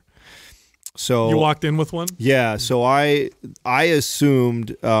before. So you walked in with one? Yeah. So I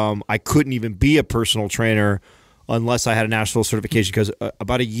assumed I couldn't even be a personal trainer unless I had a national certification, because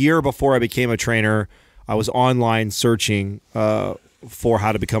about a year before I became a trainer, I was online searching for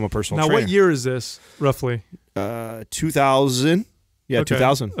how to become a personal trainer. Now, what year is this, roughly? 2000. Yeah, Okay.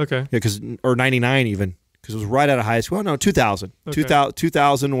 2000. Okay. Yeah, or 99 even, because it was right out of high school. Oh, no, 2000. Okay.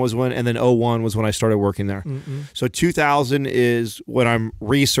 2000 was when, and then 01 was when I started working there. So 2000 is when I'm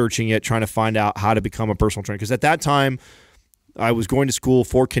researching it, trying to find out how to become a personal trainer. Because at that time, I was going to school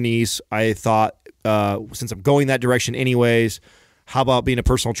for Kines. I thought, since I'm going that direction anyways, how about being a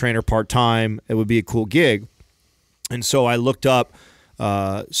personal trainer part-time? It would be a cool gig. And so I looked up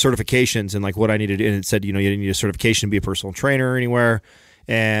certifications and like what I needed, and it said, you didn't need a certification to be a personal trainer anywhere.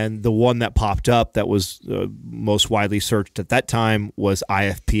 And the one that popped up that was most widely searched at that time was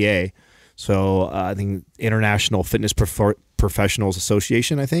IFPA. So I think International Fitness Professionals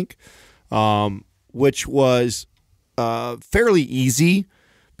Association, I think, which was fairly easy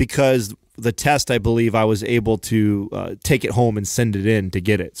because the test, I believe I was able to take it home and send it in to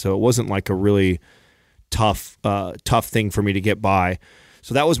get it. So it wasn't like a really tough thing for me to get by.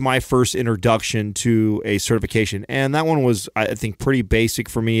 So that was my first introduction to a certification. And that one was, I think, pretty basic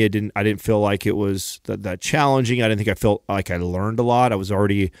for me. I didn't feel like it was that challenging. I didn't think I felt like I learned a lot. I was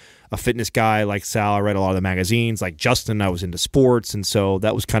already a fitness guy like Sal. I read a lot of the magazines. Like Justin, I was into sports. And so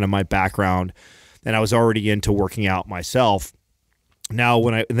that was kind of my background. And I was already into working out myself. Now,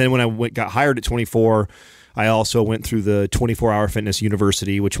 when I got hired at 24, I also went through the 24-Hour Fitness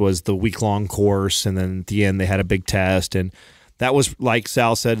University, which was the week-long course, and then at the end they had a big test, and that was, like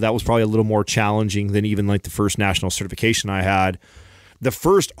Sal said, that was probably a little more challenging than even like the first national certification I had. The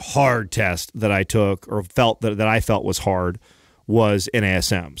first hard test that I took, or felt that I felt was hard, was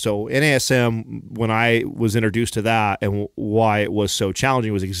NASM. So NASM, when I was introduced to that and why it was so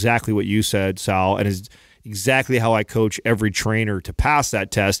challenging, was exactly what you said, Sal, and is exactly how I coach every trainer to pass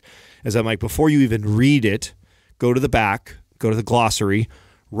that test. Is I'm like, before you even read it, go to the back, go to the glossary,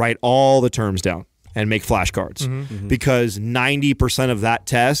 write all the terms down and make flashcards, because 90% of that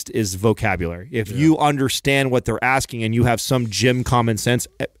test is vocabulary. If you understand what they're asking and you have some gym common sense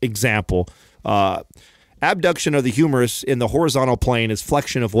example, abduction of the humerus in the horizontal plane is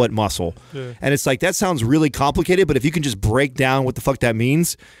flexion of what muscle? Yeah. And it's like, that sounds really complicated, but if you can just break down what the fuck that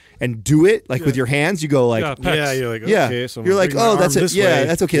means and do it like with your hands, you go like, you're like, okay, so you're like, oh, that's it. Yeah,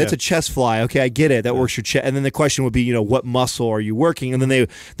 that's okay. Yeah. That's a chest fly. Okay, I get it. That works your chest. And then the question would be, what muscle are you working? And then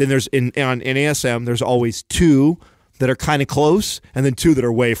there's in ASM, there's always two that are kind of close, and then two that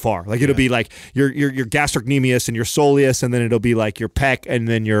are way far. Like it'll be like your gastrocnemius and your soleus, and then it'll be like your pec, and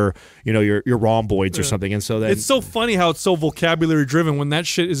then your rhomboids or something. And so then it's so funny how it's so vocabulary driven when that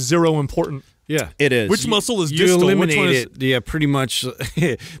shit is zero important. Yeah, it is. Which muscle is you distal? eliminate Which one is, it? Yeah, pretty much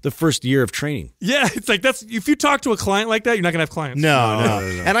the first year of training. Yeah, it's like that's if you talk to a client like that, you're not gonna have clients. No.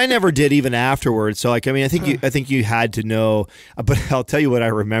 And I never did even afterwards. So like, I mean, I think you had to know. But I'll tell you what I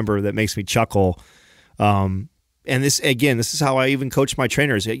remember that makes me chuckle. And this is how I even coach my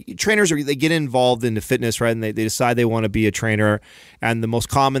trainers. Trainers they get involved into fitness, right? And they decide they want to be a trainer. And the most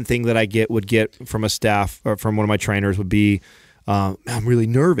common thing that I would get from a staff or from one of my trainers would be, I'm really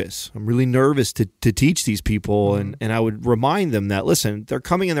nervous. I'm really nervous to teach these people. And I would remind them that, listen, they're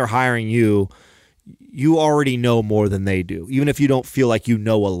coming and they're hiring you. You already know more than they do. Even if you don't feel like you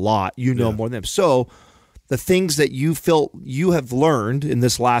know a lot, you know more than them. So the things that you feel you have learned in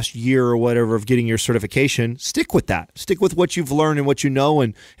this last year or whatever of getting your certification, stick with that. Stick with what you've learned and what you know,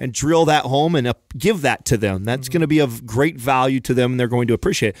 and drill that home and give that to them. That's going to be of great value to them, and they're going to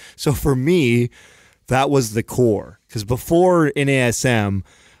appreciate it. So for me, that was the core. Because before NASM,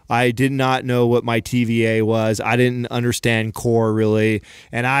 I did not know what my TVA was. I didn't understand core really,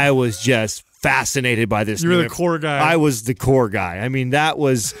 and I was just fascinated by this. You're the core guy. I was the core guy. I mean, I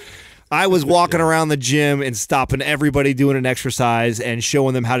was walking around the gym and stopping everybody doing an exercise and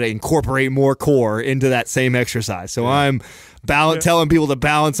showing them how to incorporate more core into that same exercise. So I'm telling people to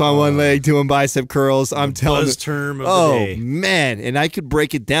balance on one leg, doing bicep curls. I'm telling buzz term of the day. Man, and I could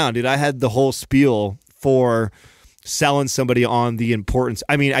break it down, dude. I had the whole spiel for selling somebody on the importance.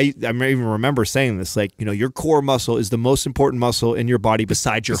 I mean, I even remember saying this, like, your core muscle is the most important muscle in your body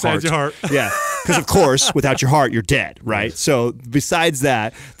besides your heart. Besides your heart. Yeah, because of course, without your heart, you're dead, right? So besides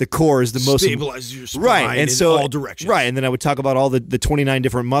that, the core is the most stabilizes your spine right, and in all directions. Right, and then I would talk about all the 29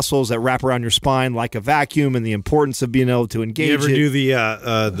 different muscles that wrap around your spine like a vacuum, and the importance of being able to engage. You ever it. do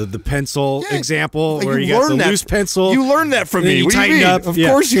the pencil example where you got learned the that. loose pencil? You learned that from then me. you What do you tighten mean? up. Of Yeah.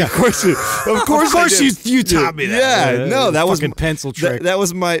 course you. Yeah. Of course you taught me that. Yeah, no, that was fucking pencil trick. That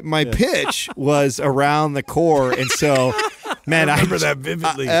was my pitch was around the core, and so, man, I remember that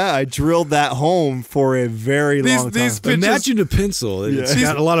vividly. I drilled that home for a very long time. Imagine a pencil. It's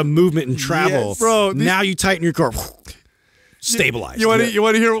got a lot of movement and travel. Yes. Bro, now you tighten your core. Stabilize. You want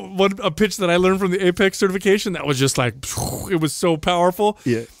to hear a pitch that I learned from the Apex certification? That was just like, it was so powerful.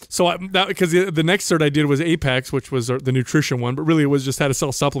 Yeah. So because the next cert I did was Apex, which was the nutrition one, but really it was just how to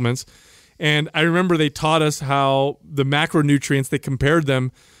sell supplements. And I remember they taught us how the macronutrients, they compared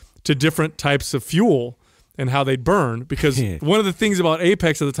them to different types of fuel and how they'd burn. Because one of the things about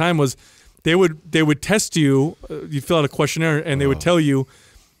Apex at the time was they would test you. You fill out a questionnaire and they would tell you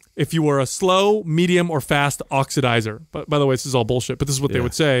if you were a slow, medium, or fast oxidizer. But by the way, this is all bullshit, but this is what they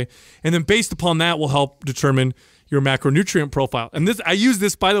would say. And then based upon that will help determine your macronutrient profile. And I use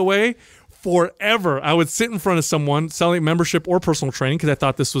this, by the way, forever. I would sit in front of someone selling membership or personal training because I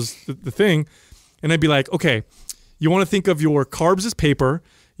thought this was the thing. And I'd be like, okay, you want to think of your carbs as paper,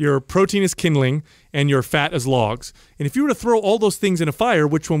 your protein as kindling, and your fat as logs. And if you were to throw all those things in a fire,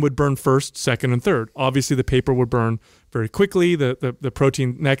 which one would burn first, second, and third? Obviously, the paper would burn very quickly, the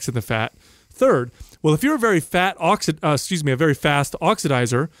protein next, and the fat third. Well, if you're a very fast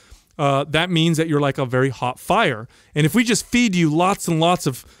oxidizer, that means that you're like a very hot fire. And if we just feed you lots and lots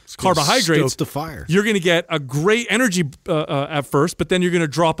of carbohydrates, stoke the fire. You're going to get a great energy at first, but then you're going to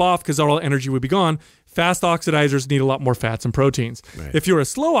drop off because all the energy would be gone. Fast oxidizers need a lot more fats and proteins. Right. If you're a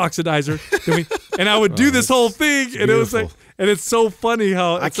slow oxidizer, and I would do this whole thing, and it was like, and it's so funny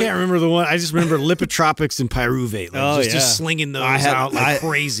how I can't remember the one. I just remember lipotropics and pyruvate. Just slinging those out like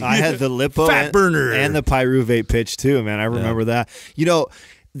crazy. I had the lipo fat burner and the pyruvate pitch too, man. I remember that.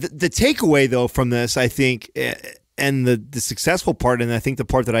 The takeaway though from this, I think, and the successful part, and I think the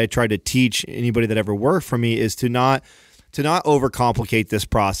part that I tried to teach anybody that ever worked for me is to not overcomplicate this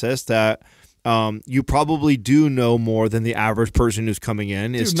process. That you probably do know more than the average person who's coming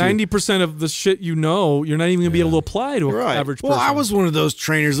in. Dude, 90% of the shit you're not even going to be able to apply to an average person. Well, I was one of those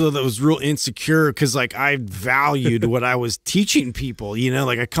trainers, though, that was real insecure because, like, I valued what I was teaching people,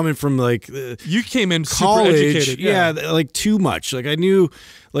 like, I come in from, like, you came in college, super educated. Yeah, like, too much.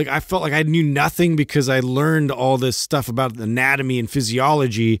 Like, I felt like I knew nothing because I learned all this stuff about anatomy and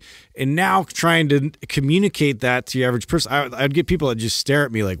physiology, and now trying to communicate that to the average person, I'd get people that just stare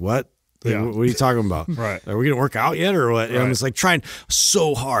at me like, what? Like, what are you talking about? Right. Are we going to work out yet or what? And I'm just like trying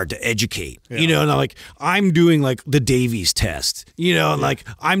so hard to educate, and I'm doing like the Davies test, and like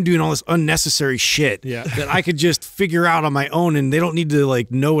I'm doing all this unnecessary shit that I could just figure out on my own, and they don't need to like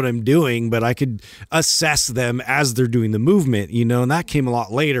know what I'm doing, but I could assess them as they're doing the movement, and that came a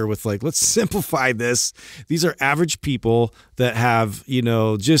lot later with like, let's simplify this. These are average people that have,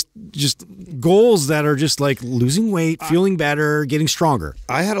 just goals that are just like losing weight, feeling better, getting stronger.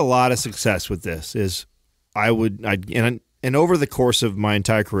 I had a lot of success with this. And over the course of my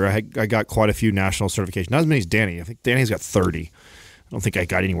entire career, I got quite a few national certifications. Not as many as Danny. I think Danny's got 30. I don't think I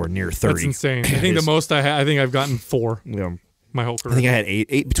got anywhere near 30. That's insane. I think the most I think I've gotten 4. Yeah. My whole career. I think I had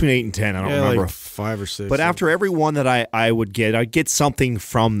eight between 8 and 10. I don't remember. Like 5 or 6. But after every one that I would get, I'd get something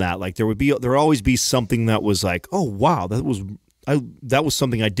from that. Like there would always be something that was like, oh wow, that was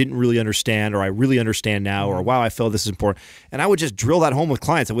something I didn't really understand, or I really understand now, or wow, I felt this is important. And I would just drill that home with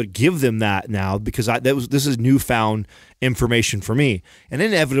clients. I would give them that now because this is newfound information for me. And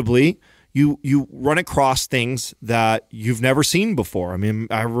inevitably, you run across things that you've never seen before. I mean,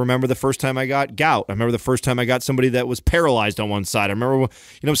 I remember the first time I got gout. I remember the first time I got somebody that was paralyzed on one side. I remember, what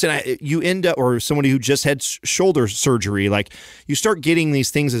I'm saying? You end up, or somebody who just had shoulder surgery. Like you start getting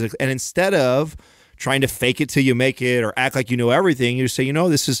these things, and instead of trying to fake it till you make it or act like you know everything, you say,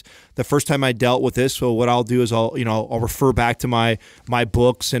 this is the first time I dealt with this. So what I'll do is I'll refer back to my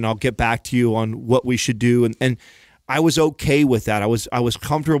books, and I'll get back to you on what we should do. And I was okay with that. I was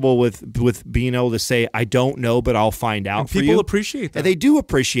comfortable with being able to say, I don't know, but I'll find out for you. People appreciate that. And they do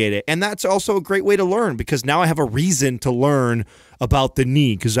appreciate it. And that's also a great way to learn, because now I have a reason to learn about the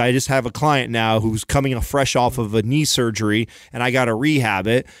knee, because I just have a client now who's coming fresh off of a knee surgery, and I got to rehab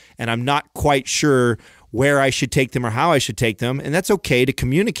it, and I'm not quite sure where I should take them or how I should take them, and that's okay to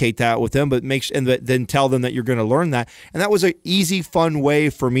communicate that with them, but then tell them that you're going to learn that. And that was an easy, fun way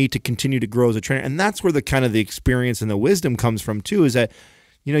for me to continue to grow as a trainer. And that's where the kind of the experience and the wisdom comes from too, is that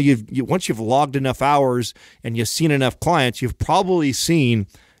once you've logged enough hours and you've seen enough clients, you've probably seen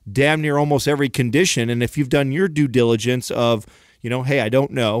damn near almost every condition. And if you've done your due diligence of, hey, I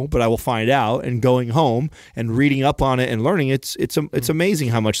don't know, but I will find out, and going home and reading up on it and learning, it's amazing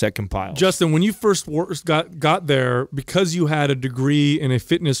how much that compiles. Justin, when you first got there, because you had a degree in a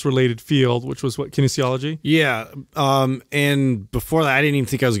fitness-related field, which was what, kinesiology? Yeah, and before that, I didn't even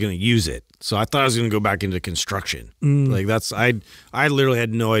think I was going to use it. So I thought I was going to go back into construction. Like I literally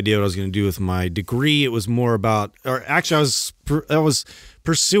had no idea what I was going to do with my degree. It was more about, or actually, I was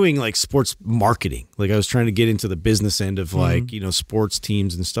pursuing like sports marketing. Like I was trying to get into the business end of like sports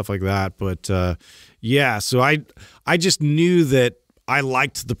teams and stuff like that. But so I just knew that I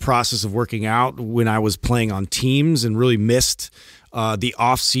liked the process of working out when I was playing on teams, and really missed the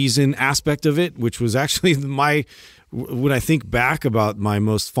off-season aspect of it, which was actually when I think back about my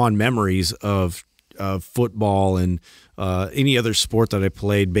most fond memories of football and any other sport that I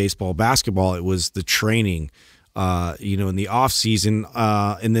played, baseball, basketball, it was the training, in the off season,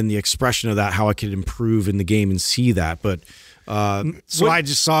 and then the expression of that, how I could improve in the game and see that. But I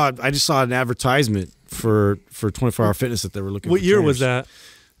just saw an advertisement for 24-hour fitness that they were looking for. What year was that?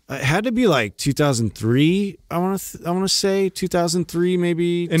 It had to be like 2003. I want to say 2003,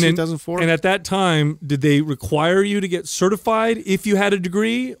 maybe 2004. And at that time, did they require you to get certified if you had a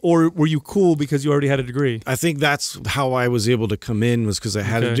degree, or were you cool because you already had a degree? I think that's how I was able to come in, was because I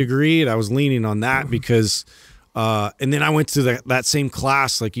had a degree, and I was leaning on that because. And then I went to that same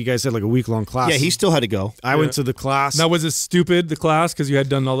class, like you guys said, like a week-long class. Yeah, he still had to go. I went to the class. Now, was it stupid, the class, because you had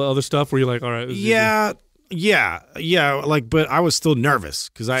done all the other stuff? Where you're like, all right, this is easy? Yeah. Like, but I was still nervous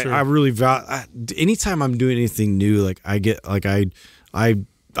because I really anytime I'm doing anything new, like I get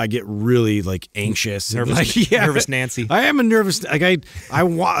really like anxious, nervous Nancy. I am a nervous. Like I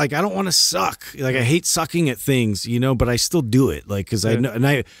don't want to suck. Like I hate sucking at things, but I still do it. Like because I know, and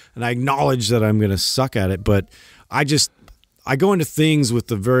I acknowledge that I'm gonna suck at it, but I go into things with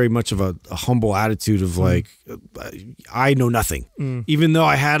very much of a humble attitude of like, I know nothing. Even though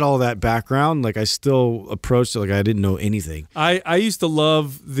I had all that background, like I still approached it like I didn't know anything. I used to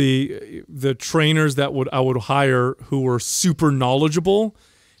love the trainers that I would hire who were super knowledgeable,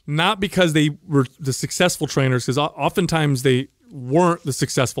 not because they were the successful trainers, because oftentimes they weren't the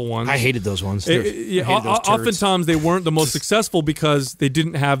successful ones. I hated those ones. Oftentimes they weren't the most successful because they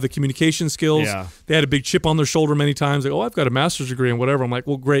didn't have the communication skills. Yeah. They had a big chip on their shoulder many times. Like, I've got a master's degree and whatever. I'm like,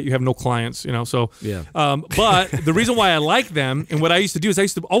 well, great, you have no clients, So, yeah. But the reason why I like them, and what I used to do is I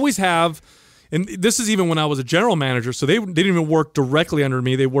used to always have, and this is even when I was a general manager, so they didn't even work directly under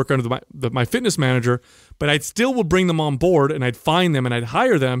me. They work under my fitness manager, but I still would bring them on board, and I'd find them and I'd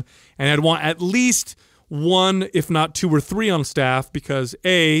hire them, and I'd want at least one, if not two or three on staff, because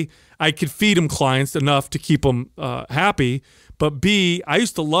A, I could feed them clients enough to keep them happy, but B, I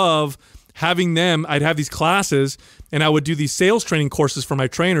used to love having them. I'd have these classes and I would do these sales training courses for my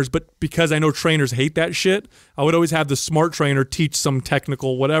trainers, but because I know trainers hate that shit, I would always have the smart trainer teach some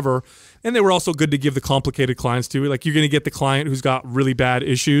technical whatever, and they were also good to give the complicated clients to. Like, you're going to get the client who's got really bad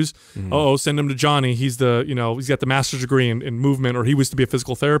issues. Send him to Johnny. He's he's got the master's degree in movement, or he used to be a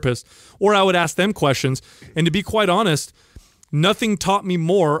physical therapist. Or I would ask them questions, and to be quite honest, nothing taught me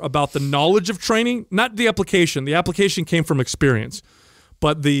more about the knowledge of training, not the application. The application came from experience.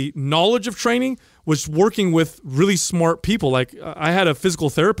 But the knowledge of training was working with really smart people. Like, I had a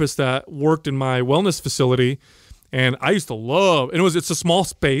physical therapist that worked in my wellness facility, and I used to love, and it's a small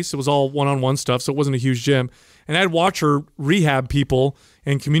space. It was all one-on-one stuff, so it wasn't a huge gym. And I'd watch her rehab people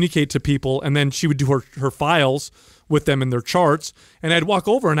and communicate to people, and then she would do her files with them in their charts. And I'd walk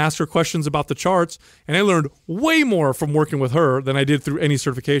over and ask her questions about the charts, and I learned way more from working with her than I did through any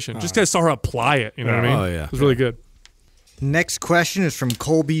certification. Just because I saw her apply it, you know what I mean? Oh, yeah. It was really good. Next question is from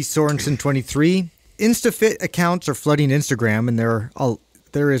Colby Sorensen 23. InstaFit accounts are flooding Instagram, and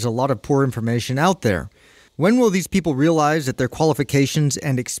there is a lot of poor information out there. When will these people realize that their qualifications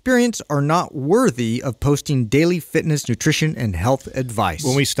and experience are not worthy of posting daily fitness, nutrition, and health advice?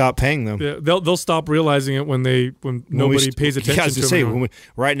 When we stop paying them. Yeah, they'll stop realizing it when nobody pays attention to them.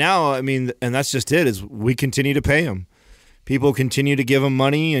 Right now, I mean, and that's just it, is we continue to pay them. people continue to give them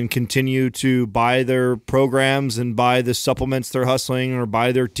money and continue to buy their programs and buy the supplements they're hustling or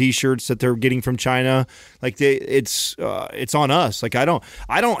buy their T-shirts that they're getting from China. Like it's on us. Like I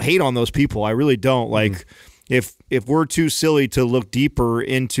don't hate on those people. I really don't. Like if we're too silly to look deeper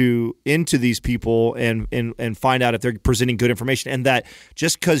into these people and find out if they're presenting good information, and that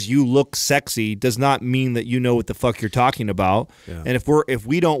just because you look sexy does not mean that you know what the fuck you're talking about. Yeah. And if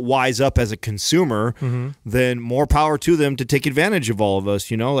we don't wise up as a consumer, then more power to them to take advantage of all of us.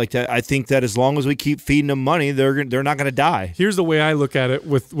 You know, like that. I think that as long as we keep feeding them money, they're not going to die. Here's the way I look at it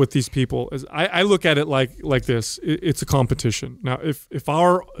with these people is I look at it like this. It's a competition. Now, if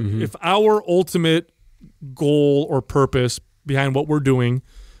our ultimate goal or purpose behind what we're doing,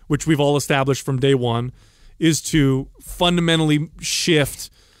 which we've all established from day one, is to fundamentally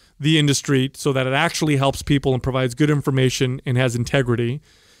shift the industry so that it actually helps people and provides good information and has integrity,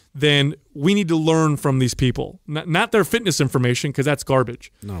 then we need to learn from these people. Not their fitness information, because that's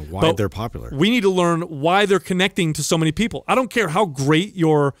garbage. No, why they're popular. We need to learn why they're connecting to so many people. I don't care how great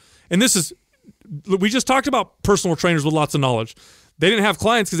we just talked about personal trainers with lots of knowledge. They didn't have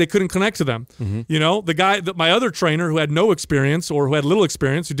clients because they couldn't connect to them. You know, the guy, my other trainer who had no experience or who had little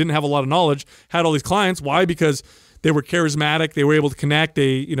experience, who didn't have a lot of knowledge, had all these clients. Why? Because they were charismatic. They were able to connect.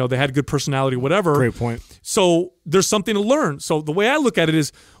 They had good personality, whatever. Great point. So there's something to learn. So the way I look at it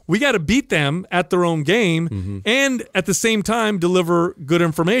is we got to beat them at their own game and at the same time deliver good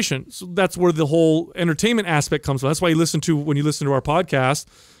information. So that's where the whole entertainment aspect comes from. That's why when you listen to our podcast,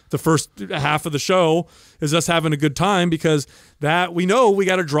 the first half of the show is us having a good time, because that we know we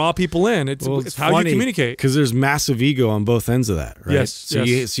got to draw people in. It's how you communicate. Because there's massive ego on both ends of that, right? Yes. So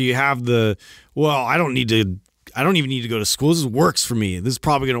you have I don't even need to go to school. This works for me. This is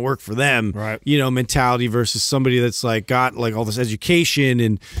probably going to work for them. Right. You know, mentality versus somebody that's like got like all this education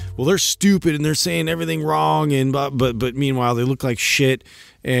and they're stupid and they're saying everything wrong and but meanwhile they look like shit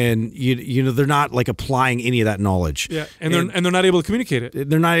and you know they're not like applying any of that knowledge. Yeah, and they're not able to communicate it.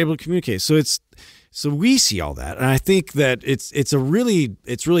 They're not able to communicate. So we see all that, and I think that it's really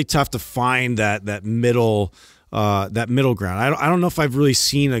tough to find that middle ground. I don't know if I've really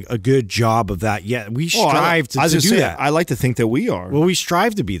seen a good job of that yet. We strive to do that. I like to think that we are. Well, we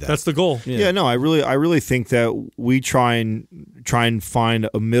strive to be that. That's the goal. Yeah, no, I really think that we try and find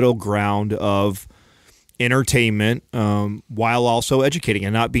a middle ground of entertainment while also educating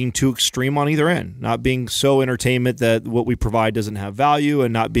and not being too extreme on either end. Not being so entertainment that what we provide doesn't have value,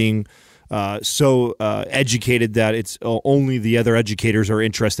 and not being so educated that it's only the other educators are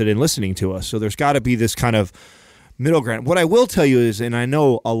interested in listening to us. So there's got to be this kind of middle ground. What I will tell you is, and I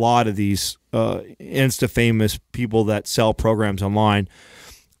know a lot of these Insta-famous people that sell programs online,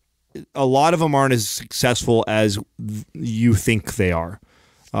 a lot of them aren't as successful as you think they are.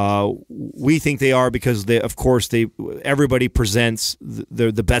 We think they are because everybody presents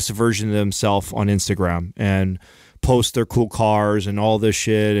the best version of themselves on Instagram and post their cool cars and all this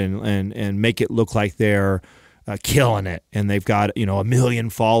shit and make it look like they're killing it and they've got 1 million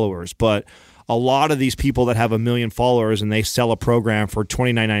followers. But a lot of these people that have 1 million followers and they sell a program for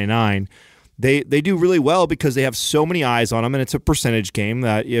 $29.99, they do really well because they have so many eyes on them, and it's a percentage game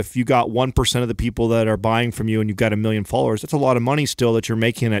that if you got 1% of the people that are buying from you and you've got 1 million followers, that's a lot of money still that you're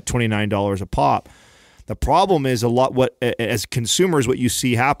making at $29 a pop. The problem is as consumers, what you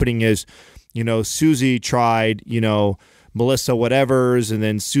see happening is, Susie tried, Melissa whatevers, and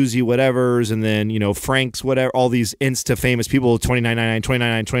then Susie whatevers, and then Frank's whatever, all these Insta famous people, $29.99,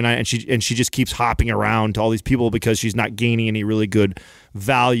 $29.99, and she just keeps hopping around to all these people because she's not gaining any really good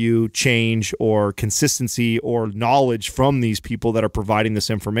value, change, or consistency or knowledge from these people that are providing this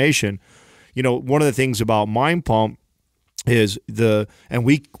information. One of the things about Mind Pump is and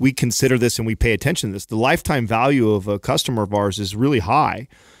we consider this and we pay attention to this, the lifetime value of a customer of ours is really high.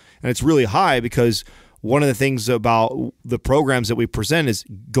 And it's really high because one of the things about the programs that we present is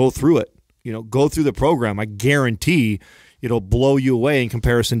go through it. Go through the program. I guarantee it'll blow you away in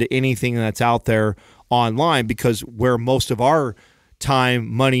comparison to anything that's out there online, because where most of our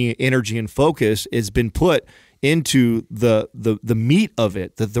time, money, energy, and focus has been put into the meat of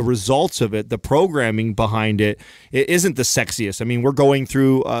it, the results of it, the programming behind it. It isn't the sexiest. I mean, we're going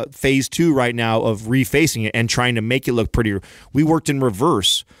through phase 2 right now of refacing it and trying to make it look prettier. We worked in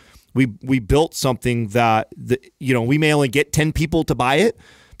reverse. We built something that we may only get 10 people to buy it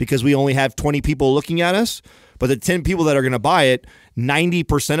because we only have 20 people looking at us, but the 10 people that are going to buy it,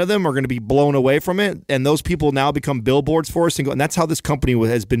 90% of them are going to be blown away from it, and those people now become billboards for us and that's how this company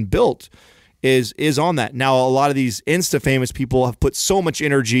has been built. Is on that. Now, a lot of these Insta-famous people have put so much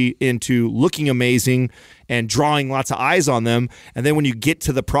energy into looking amazing and drawing lots of eyes on them, and then when you get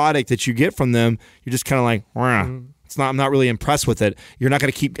to the product that you get from them, you're just kind of like, I'm not really impressed with it. You're not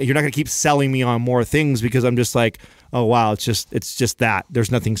going to keep selling me on more things because I'm just like, oh wow, it's just that.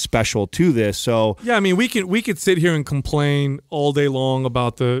 There's nothing special to this. So yeah, I mean, we could sit here and complain all day long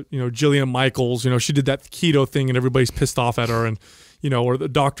about the, Jillian Michaels, she did that keto thing and everybody's pissed off at her, and or the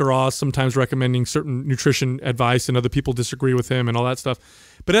Dr. Oz sometimes recommending certain nutrition advice and other people disagree with him and all that stuff.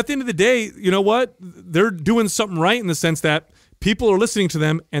 But at the end of the day, you know what? They're doing something right in the sense that people are listening to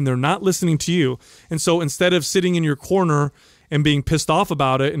them and they're not listening to you. And so instead of sitting in your corner and being pissed off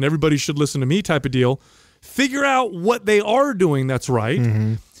about it and everybody should listen to me type of deal, figure out what they are doing that's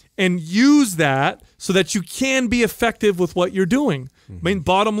right and use that so that you can be effective with what you're doing. I mean,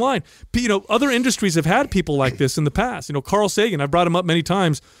 bottom line, other industries have had people like this in the past. Carl Sagan, I've brought him up many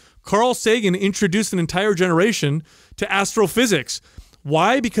times. Carl Sagan introduced an entire generation to astrophysics.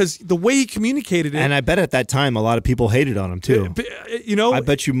 Why? Because the way he communicated it. And I bet at that time a lot of people hated on him too. I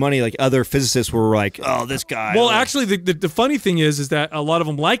bet you money like other physicists were like, oh, this guy. Well, actually, the funny thing is that a lot of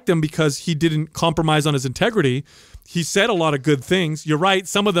them liked him because he didn't compromise on his integrity. He said a lot of good things. You're right.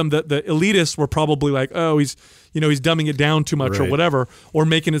 Some of them, the elitists were probably like, oh, he's dumbing it down too much or whatever, or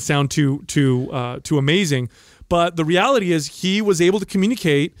making it sound too amazing. But the reality is he was able to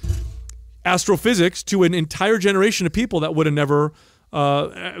communicate astrophysics to an entire generation of people that would have never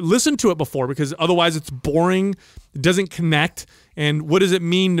listened to it before, because otherwise it's boring, it doesn't connect, and what does it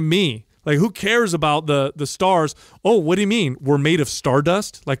mean to me? Like, who cares about the stars? Oh, what do you mean? We're made of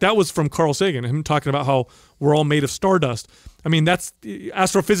stardust? Like, that was from Carl Sagan, him talking about how we're all made of stardust. I mean,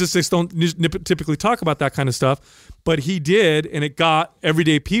 astrophysicists don't typically talk about that kind of stuff, but he did, and it got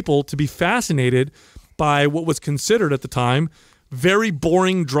everyday people to be fascinated by what was considered at the time very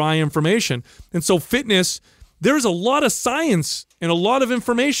boring, dry information. And so fitness, there's a lot of science and a lot of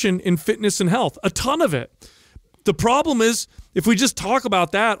information in fitness and health, a ton of it. The problem is, if we just talk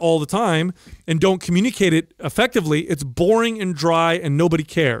about that all the time and don't communicate it effectively, it's boring and dry and nobody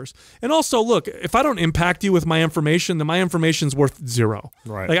cares. And also, look, if I don't impact you with my information, then my information's worth zero.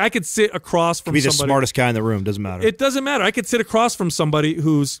 Right. Like, I could sit across from be somebody. The smartest guy in the room, doesn't matter. It doesn't matter. I could sit across from somebody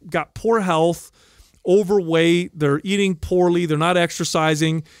who's got poor health, overweight, they're eating poorly, they're not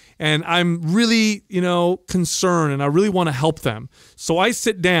exercising, and I'm really, concerned, and I really want to help them. So I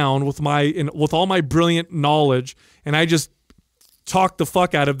sit down with all my brilliant knowledge, and I just talk the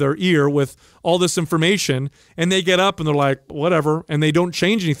fuck out of their ear with all this information, and they get up and they're like, whatever, and they don't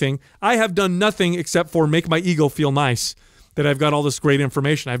change anything. I have done nothing except for make my ego feel nice that I've got all this great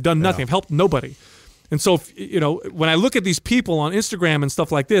information. I've done nothing. I've helped nobody. And so, when I look at these people on Instagram and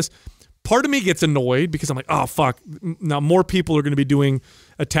stuff like this, part of me gets annoyed because I'm like, oh, fuck. Now more people are going to be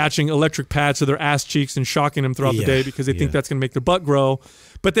attaching electric pads to their ass cheeks and shocking them throughout the day because they think that's going to make their butt grow.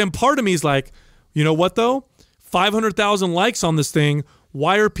 But then part of me is like, you know what, though? 500,000 likes on this thing.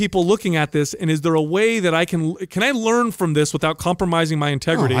 Why are people looking at this? And is there a way that can I learn from this without compromising my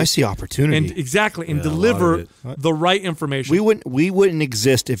integrity? Oh, I see opportunity. And deliver the right information. We wouldn't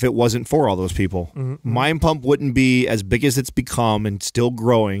exist if it wasn't for all those people. Mind Pump wouldn't be as big as it's become and still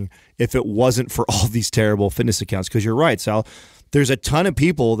growing if it wasn't for all these terrible fitness accounts. Because you're right, Sal. There's a ton of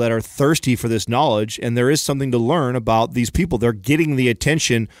people that are thirsty for this knowledge, and there is something to learn about these people. They're getting the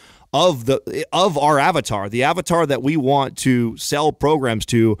attention of our avatar. The avatar that we want to sell programs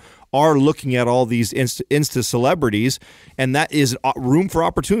to are looking at all these Insta celebrities, and that is room for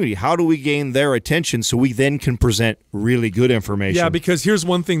opportunity. How do we gain their attention so we then can present really good information? Yeah, because here's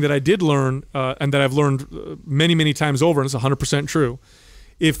one thing that I did learn, and that I've learned many, many times over, and it's 100% true.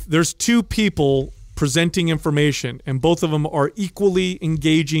 If there's two people presenting information and both of them are equally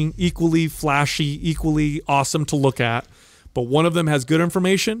engaging, equally flashy, equally awesome to look at, but one of them has good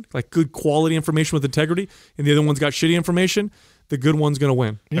information, like good quality information with integrity, and the other one's got shitty information, the good one's going to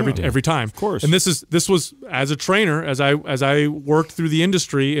win every time. Of course. And this was as a trainer, as I worked through the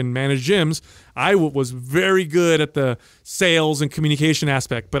industry and managed gyms, I was very good at the sales and communication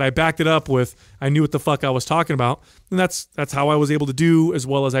aspect, but I backed it up with I knew what the fuck I was talking about, and that's how I was able to do as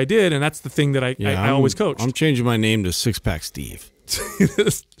well as I did, and that's the thing that I always coached. I'm changing my name to Six Pack Steve.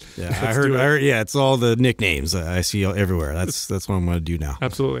 I heard. Yeah, it's all the nicknames I see everywhere. That's what I'm going to do now.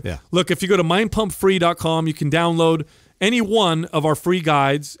 Absolutely. Yeah. Look, if you go to mindpumpfree.com, you can download any one of our free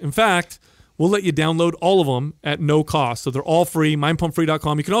guides. In fact, we'll let you download all of them at no cost. So they're all free.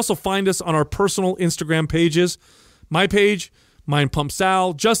 Mindpumpfree.com. You can also find us on our personal Instagram pages. My page, Mind Pump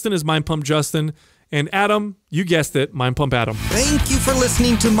Sal. Justin is Mind Pump Justin. And Adam, you guessed it, Mind Pump Adam. Thank you for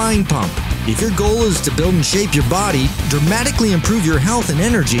listening to Mind Pump. If your goal is to build and shape your body, dramatically improve your health and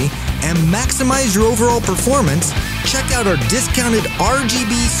energy, and maximize your overall performance, check out our discounted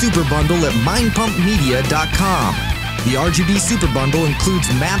RGB Super Bundle at mindpumpmedia.com. The RGB Super Bundle includes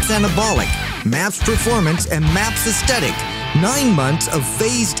MAPS Anabolic, MAPS Performance, and MAPS Aesthetic. 9 months of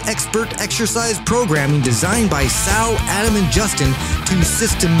phased expert exercise programming designed by Sal, Adam, and Justin to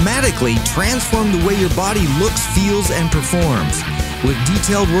systematically transform the way your body looks, feels, and performs. With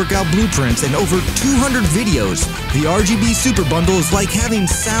detailed workout blueprints and over 200 videos, the RGB Super Bundle is like having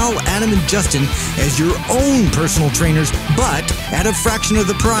Sal, Adam, and Justin as your own personal trainers, but at a fraction of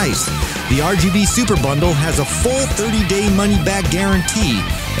the price. The RGB Super Bundle has a full 30-day money-back guarantee,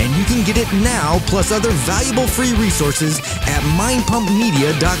 and you can get it now plus other valuable free resources at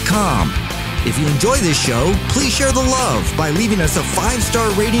mindpumpmedia.com. If you enjoy this show, please share the love by leaving us a 5-star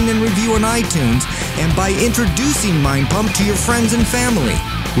rating and review on iTunes and by introducing Mind Pump to your friends and family.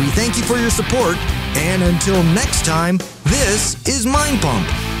 We thank you for your support, and until next time, this is Mind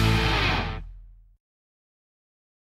Pump.